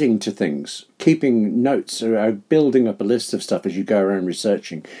adding to things, keeping notes, or building up a list of stuff as you go around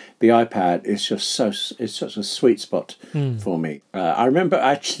researching, the iPad is just it's such a sweet spot for me. I remember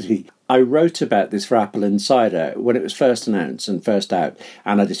actually I wrote about this for Apple Insider when it was first announced and first out,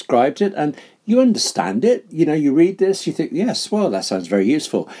 and I described it, and you understand it. You read this, you think, yes, well, that sounds very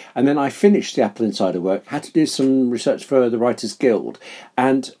useful. And then I finished the Apple Insider work, had to do some research for the Writers Guild,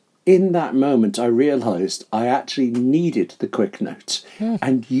 and in that moment, I realised I actually needed the Quick Note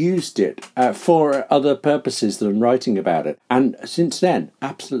and used it for other purposes than writing about it. And since then,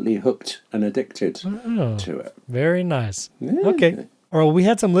 absolutely hooked and addicted to it. Very nice. Yeah. Okay. Well, we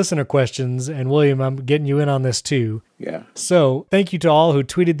had some listener questions, and William, I'm getting you in on this too. Yeah. So thank you to all who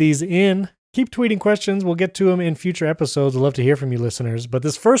tweeted these in. Keep tweeting questions. We'll get to them in future episodes. We'd love to hear from you listeners. But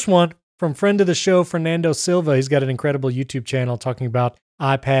this first one from friend of the show, Fernando Silva. He's got an incredible YouTube channel talking about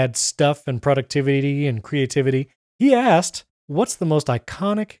iPad stuff and productivity and creativity. He asked, what's the most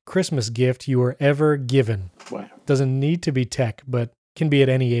iconic Christmas gift you were ever given? Wow. Doesn't need to be tech, but can be at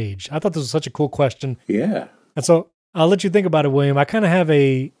any age. I thought this was such a cool question. Yeah. And so I'll let you think about it, William. I kind of have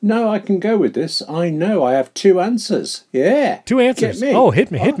a... No, I can go with this. I know. I have two answers. Yeah. Two answers? Get me. Oh,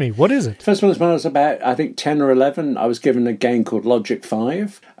 hit me. What is it? First one was when I was about, I think, 10 or 11. I was given a game called Logic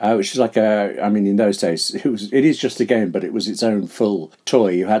 5, which is like in those days, it is just a game, but it was its own full toy.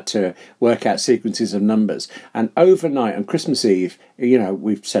 You had to work out sequences of numbers. And overnight, on Christmas Eve,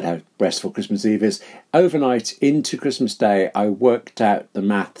 we've said how restful Christmas Eve is. Overnight into Christmas Day, I worked out the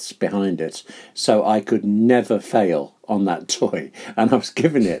maths behind it, so I could never fail on that toy. And I was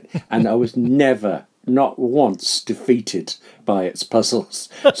given it, and I was never, not once, defeated by its puzzles.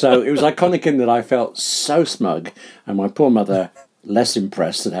 So it was iconic in that I felt so smug, and my poor mother less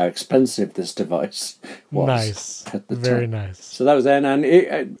impressed at how expensive this device was. Nice. At the Very time. nice. So that was then, and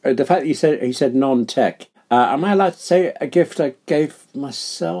the fact that he said non-tech. Am I allowed to say a gift I gave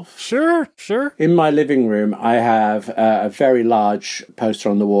myself? Sure. In my living room, I have a very large poster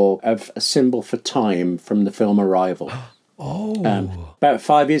on the wall of a symbol for time from the film Arrival. Oh. About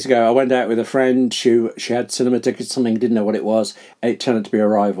 5 years ago, I went out with a friend. She had cinema tickets, something, didn't know what it was. It turned out to be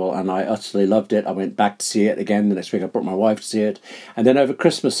Arrival, and I utterly loved it. I went back to see it again. The next week, I brought my wife to see it. And then over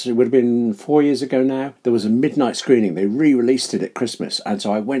Christmas, it would have been 4 years ago now, there was a midnight screening. They re-released it at Christmas, and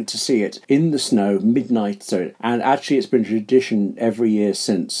so I went to see it in the snow, midnight. And actually, it's been a tradition every year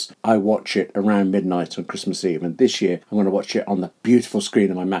since. I watch it around midnight on Christmas Eve, and this year, I'm going to watch it on the beautiful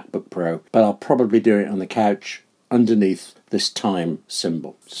screen of my MacBook Pro. But I'll probably do it on the couch underneath this time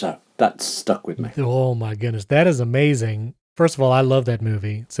symbol. So that's stuck with me. Oh my goodness. That is amazing. First of all, I love that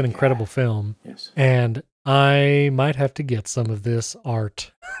movie. It's an incredible film. Yes. And I might have to get some of this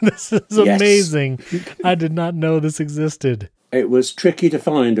art. This is amazing. I did not know this existed. It was tricky to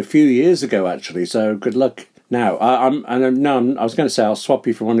find a few years ago, actually, so good luck. Now, I was going to say I'll swap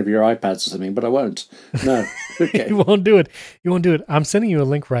you for one of your iPads or something, but I won't. No. Okay. You won't do it. I'm sending you a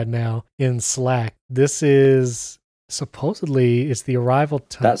link right now in Slack. This is Supposedly, it's the arrival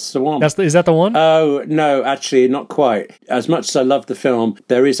time. That's the one. Is that the one? Oh, no, actually, not quite. As much as I love the film,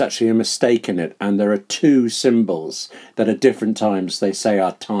 there is actually a mistake in it, and there are two symbols that at different times they say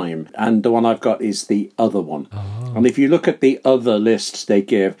are time. And the one I've got is the other one. Oh. And if you look at the other list they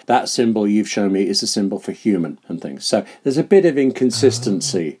give, that symbol you've shown me is a symbol for human and things. So there's a bit of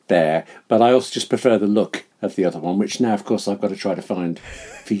inconsistency there, but I also just prefer the look of the other one, which now, of course, I've got to try to find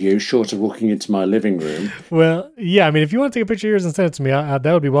for you, short of walking into my living room. Well, yeah, I mean, if you want to take a picture of yours and send it to me, that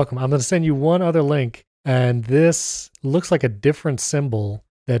would be welcome. I'm going to send you one other link, and this looks like a different symbol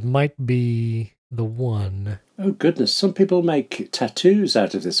that might be the one. Oh, goodness. Some people make tattoos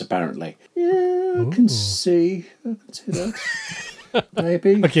out of this, apparently. Yeah, I can see that.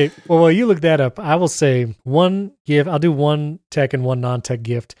 Maybe. Okay, well, while you look that up, I will say one gift. I'll do one tech and one non-tech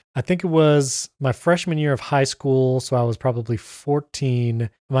gift. I think it was my freshman year of high school, so I was probably 14.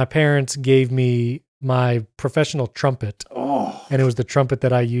 My parents gave me my professional trumpet. Oh. And it was the trumpet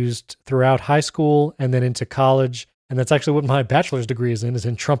that I used throughout high school and then into college. And that's actually what my bachelor's degree is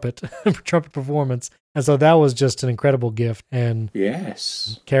in trumpet, trumpet performance. And so that was just an incredible gift and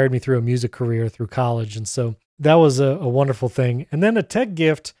yes, carried me through a music career through college. And so that was a wonderful thing. And then a tech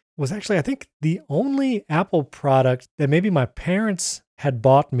gift was actually, I think, the only Apple product that maybe my parents had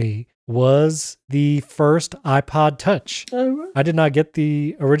bought me was the first iPod Touch. Oh, right. I did not get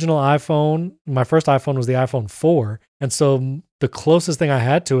the original iPhone. My first iPhone was the iPhone 4. And so the closest thing I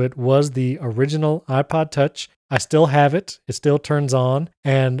had to it was the original iPod Touch. I still have it. It still turns on.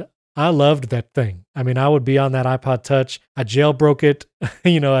 And I loved that thing. I mean, I would be on that iPod Touch. I jailbroke it,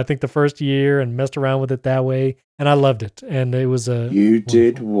 I think the first year and messed around with it that way. And I loved it. And it was a... You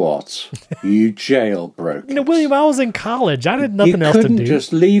did what? You jailbroke it. William, I was in college. I had nothing else to do. You couldn't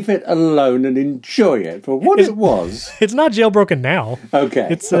just leave it alone and enjoy it for what it was. It's not jailbroken now. Okay.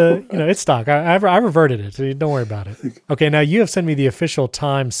 It's, it's stock. I reverted it. So don't worry about it. Okay, now you have sent me the official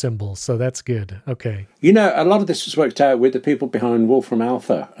time symbol, so that's good. Okay. A lot of this was worked out with the people behind Wolfram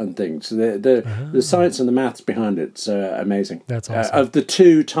Alpha and things. The science and the maths behind it's amazing. That's awesome. Of the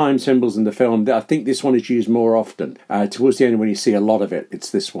two time symbols in the film, I think this one is used more often. Towards the end, when you see a lot of it,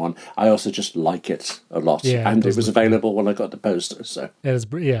 it's this one. I also just like it a lot. Yeah, and it was available when I got the poster. So that is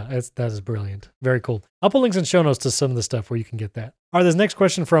brilliant. Very cool. I'll put links in show notes to some of the stuff where you can get that. All right, this next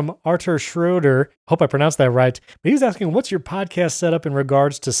question from Arthur Schroeder. Hope I pronounced that right. But he was asking, what's your podcast setup in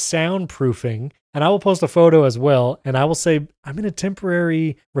regards to soundproofing? And I will post a photo as well. And I will say I'm in a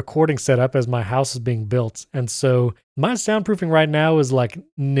temporary recording setup as my house is being built. And so my soundproofing right now is like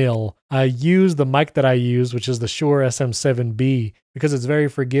nil. I use the mic that I use, which is the Shure SM7B, because it's very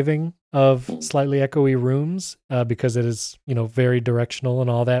forgiving of slightly echoey rooms because it is, very directional and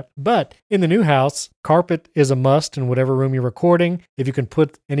all that. But in the new house, carpet is a must in whatever room you're recording. If you can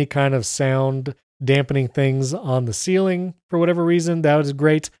put any kind of sound dampening things on the ceiling for whatever reason, that is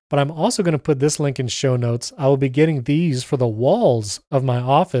great. But I'm also going to put this link in show notes. I will be getting these for the walls of my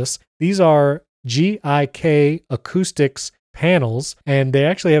office. These are GIK Acoustics panels, and they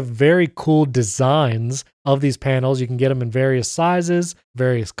actually have very cool designs of these panels. You can get them in various sizes,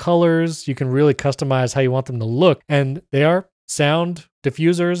 various colors. You can really customize how you want them to look, and they are sound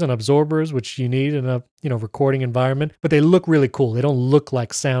diffusers and absorbers, which you need in a recording environment, but they look really cool. They don't look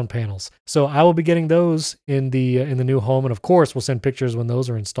like sound panels. So I will be getting those in the new home, and of course we'll send pictures when those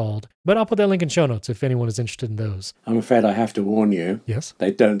are installed. But I'll put that link in show notes if anyone is interested in those. I'm afraid I have to warn you. Yes?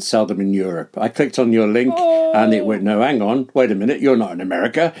 They don't sell them in Europe. I clicked on your link and it went, no, hang on, wait a minute, you're not in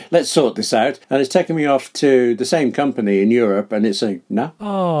America. Let's sort this out. And it's taken me off to the same company in Europe, and it's saying, no,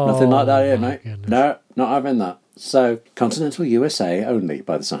 nothing like that here, mate. Goodness. No, not having that. So, continental USA only,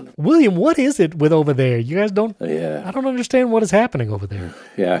 by the sound of it. William, what is it with over there? You guys don't... Yeah. I don't understand what is happening over there.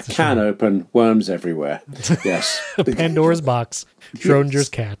 Yeah, can open, worms everywhere. Yes. Pandora's box, Schrodinger's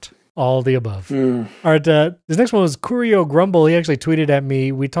cat, all the above. All right, this next one was Curio Grumble. He actually tweeted at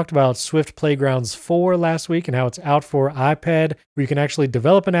me. We talked about Swift Playgrounds 4 last week and how it's out for iPad, where you can actually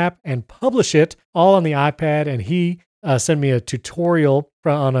develop an app and publish it all on the iPad. And he sent me a tutorial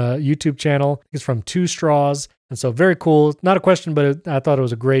on a YouTube channel. It's from Two Straws. And so very cool. Not a question, but I thought it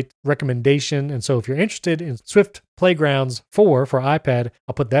was a great recommendation. And so if you're interested in Swift Playgrounds 4 for iPad,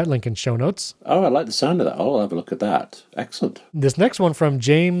 I'll put that link in show notes. Oh, I like the sound of that. I'll have a look at that. Excellent. This next one from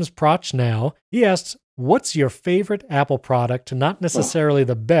James Prochnow. He asks, what's your favorite Apple product? Not necessarily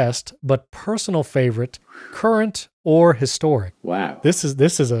the best, but personal favorite, current or historic? Wow. This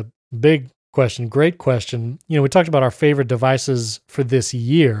is a big question. Great question. We talked about our favorite devices for this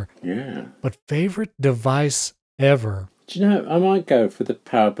year. Yeah. But favorite device ever? Do you know, I might go for the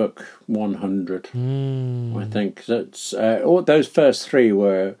PowerBook 100. I think that's all those first three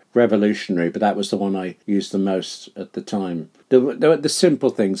were revolutionary, but that was the one I used the most at the time. The simple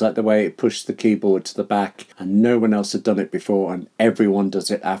things like the way it pushed the keyboard to the back, and no one else had done it before, and everyone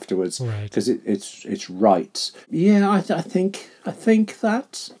does it afterwards because it's right. Yeah, I think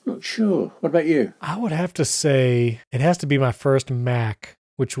that. I'm not sure. What about you? I would have to say it has to be my first Mac,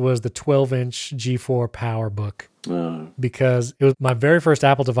 which was the 12-inch G4 PowerBook. Because it was my very first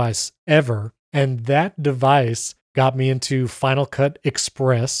Apple device ever. And that device got me into Final Cut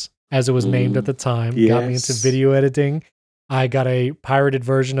Express, as it was named at the time. Yes. Got me into video editing. I got a pirated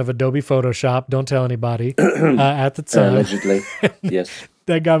version of Adobe Photoshop. Don't tell anybody at the time. Allegedly, yes.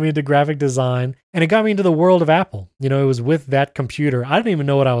 That got me into graphic design, and it got me into the world of Apple. You know, it was with that computer. I didn't even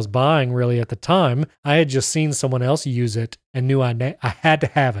know what I was buying really at the time. I had just seen someone else use it and knew I had to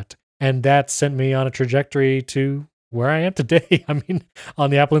have it. And that sent me on a trajectory to where I am today. I mean,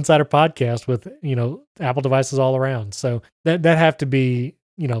 on the Apple Insider podcast with, Apple devices all around. So that have to be,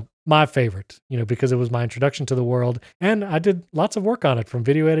 my favorite, because it was my introduction to the world. And I did lots of work on it, from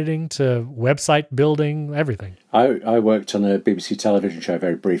video editing to website building, everything. I worked on a BBC television show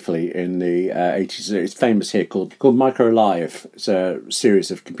very briefly in the 80s. It's famous here called Micro Live. It's a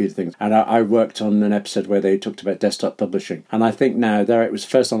series of computer things. And I worked on an episode where they talked about desktop publishing. And I think now, it was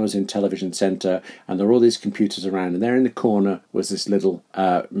the first time I was in Television Centre, and there were all these computers around, and there in the corner was this little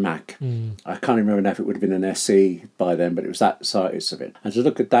Mac. I can't remember now if it would have been an SE by then, but it was that size of it. And to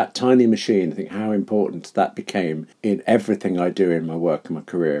look at that tiny machine, I think how important that became in everything I do in my work and my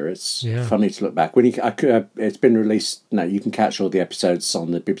career. It's funny to look back. It's been released now. You can catch all the episodes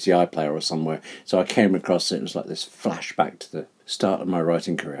on the BBC iPlayer or somewhere. So I came across it. It was like this flashback to the start of my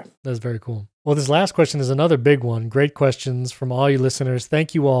writing career. That's very cool. Well, this last question is another big one. Great questions from all you listeners.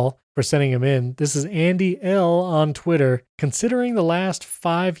 Thank you all for sending them in. This is Andy L. on Twitter. Considering the last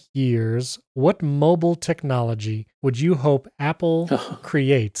 5 years, what mobile technology would you hope Apple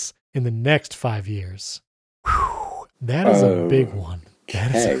creates in the next 5 years? Whew, that is a big one.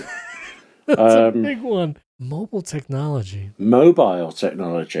 That's a big one. Mobile technology. Mobile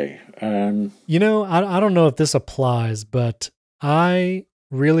technology. I don't know if this applies, but I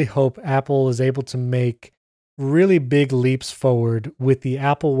really hope Apple is able to make really big leaps forward with the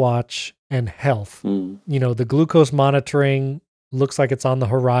Apple Watch and health. The glucose monitoring looks like it's on the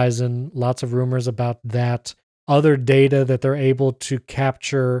horizon. Lots of rumors about that. Other data that they're able to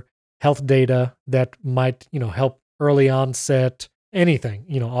capture, health data that might, help early onset, anything,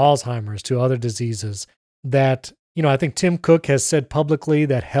 Alzheimer's to other diseases. That, I think Tim Cook has said publicly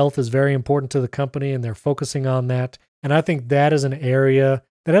that health is very important to the company, and they're focusing on that. And I think that is an area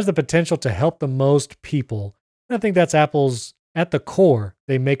that has the potential to help the most people. And I think that's Apple's at the core.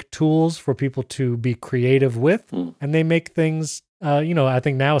 They make tools for people to be creative with, and they make things, I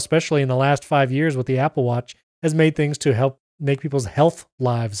think now, especially in the last 5 years with the Apple Watch, has made things to help make people's health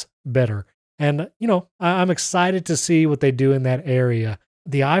lives better. And, I'm excited to see what they do in that area.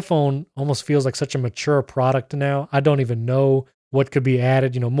 The iPhone almost feels like such a mature product now. I don't even know what could be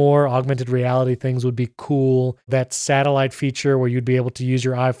added. More augmented reality things would be cool. That satellite feature where you'd be able to use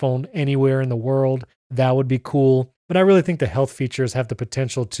your iPhone anywhere in the world, that would be cool. But I really think the health features have the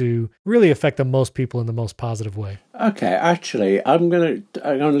potential to really affect the most people in the most positive way. Okay, actually, I'm gonna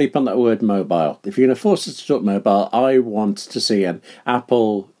leap on that word mobile. If you're going to force us to talk mobile, I want to see an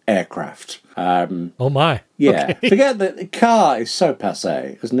Apple aircraft. Oh my. Yeah, okay. Forget that the car is so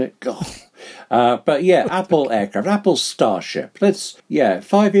passé, isn't it? But yeah, Apple aircraft, Apple Starship.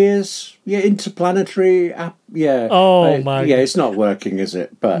 5 years, interplanetary, Oh my. Yeah, it's not working, is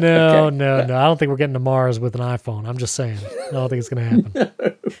it? But No. I don't think we're getting to Mars with an iPhone. I'm just saying. I don't think it's going to happen. No.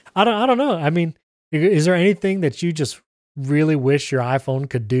 I don't know. I mean, is there anything that you just really wish your iPhone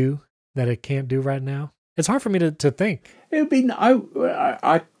could do that it can't do right now? It's hard for me to think. It would be.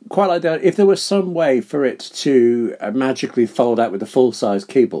 I quite like that if there was some way for it to magically fold out with a full-size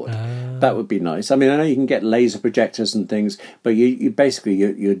keyboard. That would be nice. I mean, I know you can get laser projectors and things, but you basically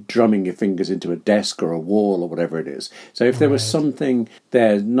you're drumming your fingers into a desk or a wall or whatever it is. So if there was something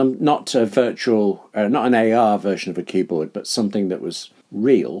there, not a virtual, not an AR version of a keyboard, but something that was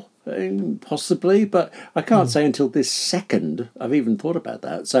real. Possibly, but I can't say until this second I've even thought about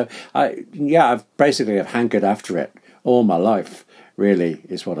that. So I've hankered after it all my life, really,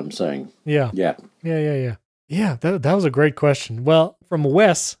 is what I'm saying. Yeah, that was a great question. Well, from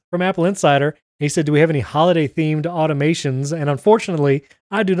Wes from Apple Insider, he said, do we have any holiday themed automations? And unfortunately,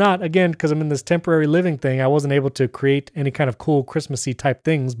 I do not, again, because I'm in this temporary living thing. I wasn't able to create any kind of cool Christmassy type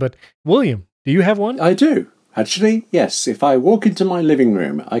things. But William, do you have one? I do. Actually, yes. If I walk into my living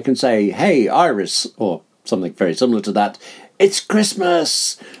room, I can say, hey, Iris, or something very similar to that. It's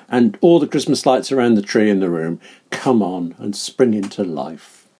Christmas! And all the Christmas lights around the tree in the room come on and spring into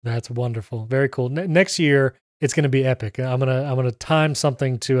life. That's wonderful. Very cool. Next year, it's going to be epic. I'm gonna time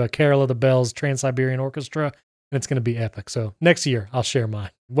something to a Carol of the Bells Trans-Siberian Orchestra, and it's going to be epic. So next year, I'll share mine.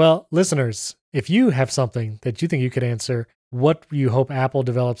 Well, listeners, if you have something that you think you could answer, what you hope Apple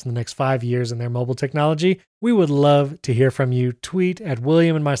develops in the next 5 years in their mobile technology, we would love to hear from you. Tweet at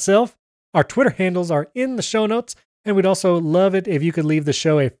William and myself. Our Twitter handles are in the show notes, and we'd also love it if you could leave the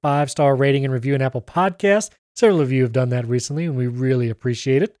show a 5-star rating and review in Apple Podcasts. Several of you have done that recently, and we really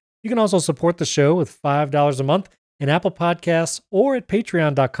appreciate it. You can also support the show with $5 a month in Apple Podcasts or at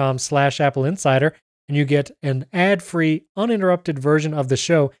patreon.com/Apple Insider, and you get an ad-free, uninterrupted version of the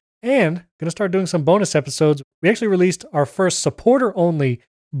show. And going to start doing some bonus episodes. We actually released our first supporter-only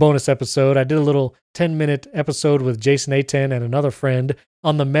bonus episode. I did a little 10-minute episode with Jason Aten and another friend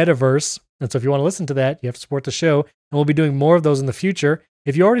on the metaverse. And so if you want to listen to that, you have to support the show. And we'll be doing more of those in the future.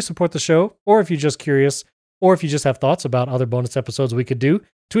 If you already support the show, or if you're just curious, or if you just have thoughts about other bonus episodes we could do,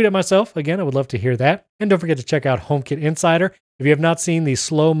 tweet at myself. Again, I would love to hear that. And don't forget to check out HomeKit Insider. If you have not seen the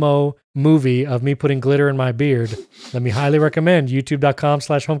slow-mo movie of me putting glitter in my beard, let me highly recommend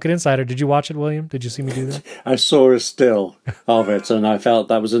youtube.com/HomeKit Insider. Did you watch it, William? Did you see me do that? I saw a still of it, and I felt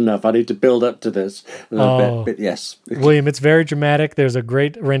that was enough. I need to build up to this a little bit, but yes. William, it's very dramatic. There's a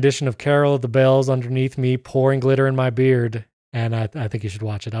great rendition of Carol of the Bells underneath me pouring glitter in my beard, and I think you should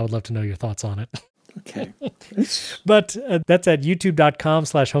watch it. I would love to know your thoughts on it. Okay. But that's at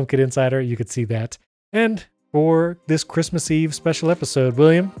youtube.com/HomeKit Insider. You could see that. And for this Christmas Eve special episode,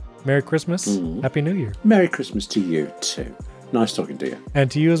 William, Merry Christmas. Happy New Year. Merry Christmas to you too. Nice talking to you. And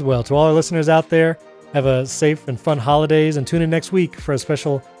to you as well. To all our listeners out there, have a safe and fun holidays, and tune in next week for a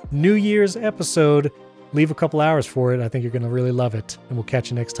special New Year's episode. Leave a couple hours for it. I think you're going to really love it. And we'll catch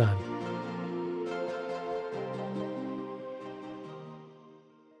you next time.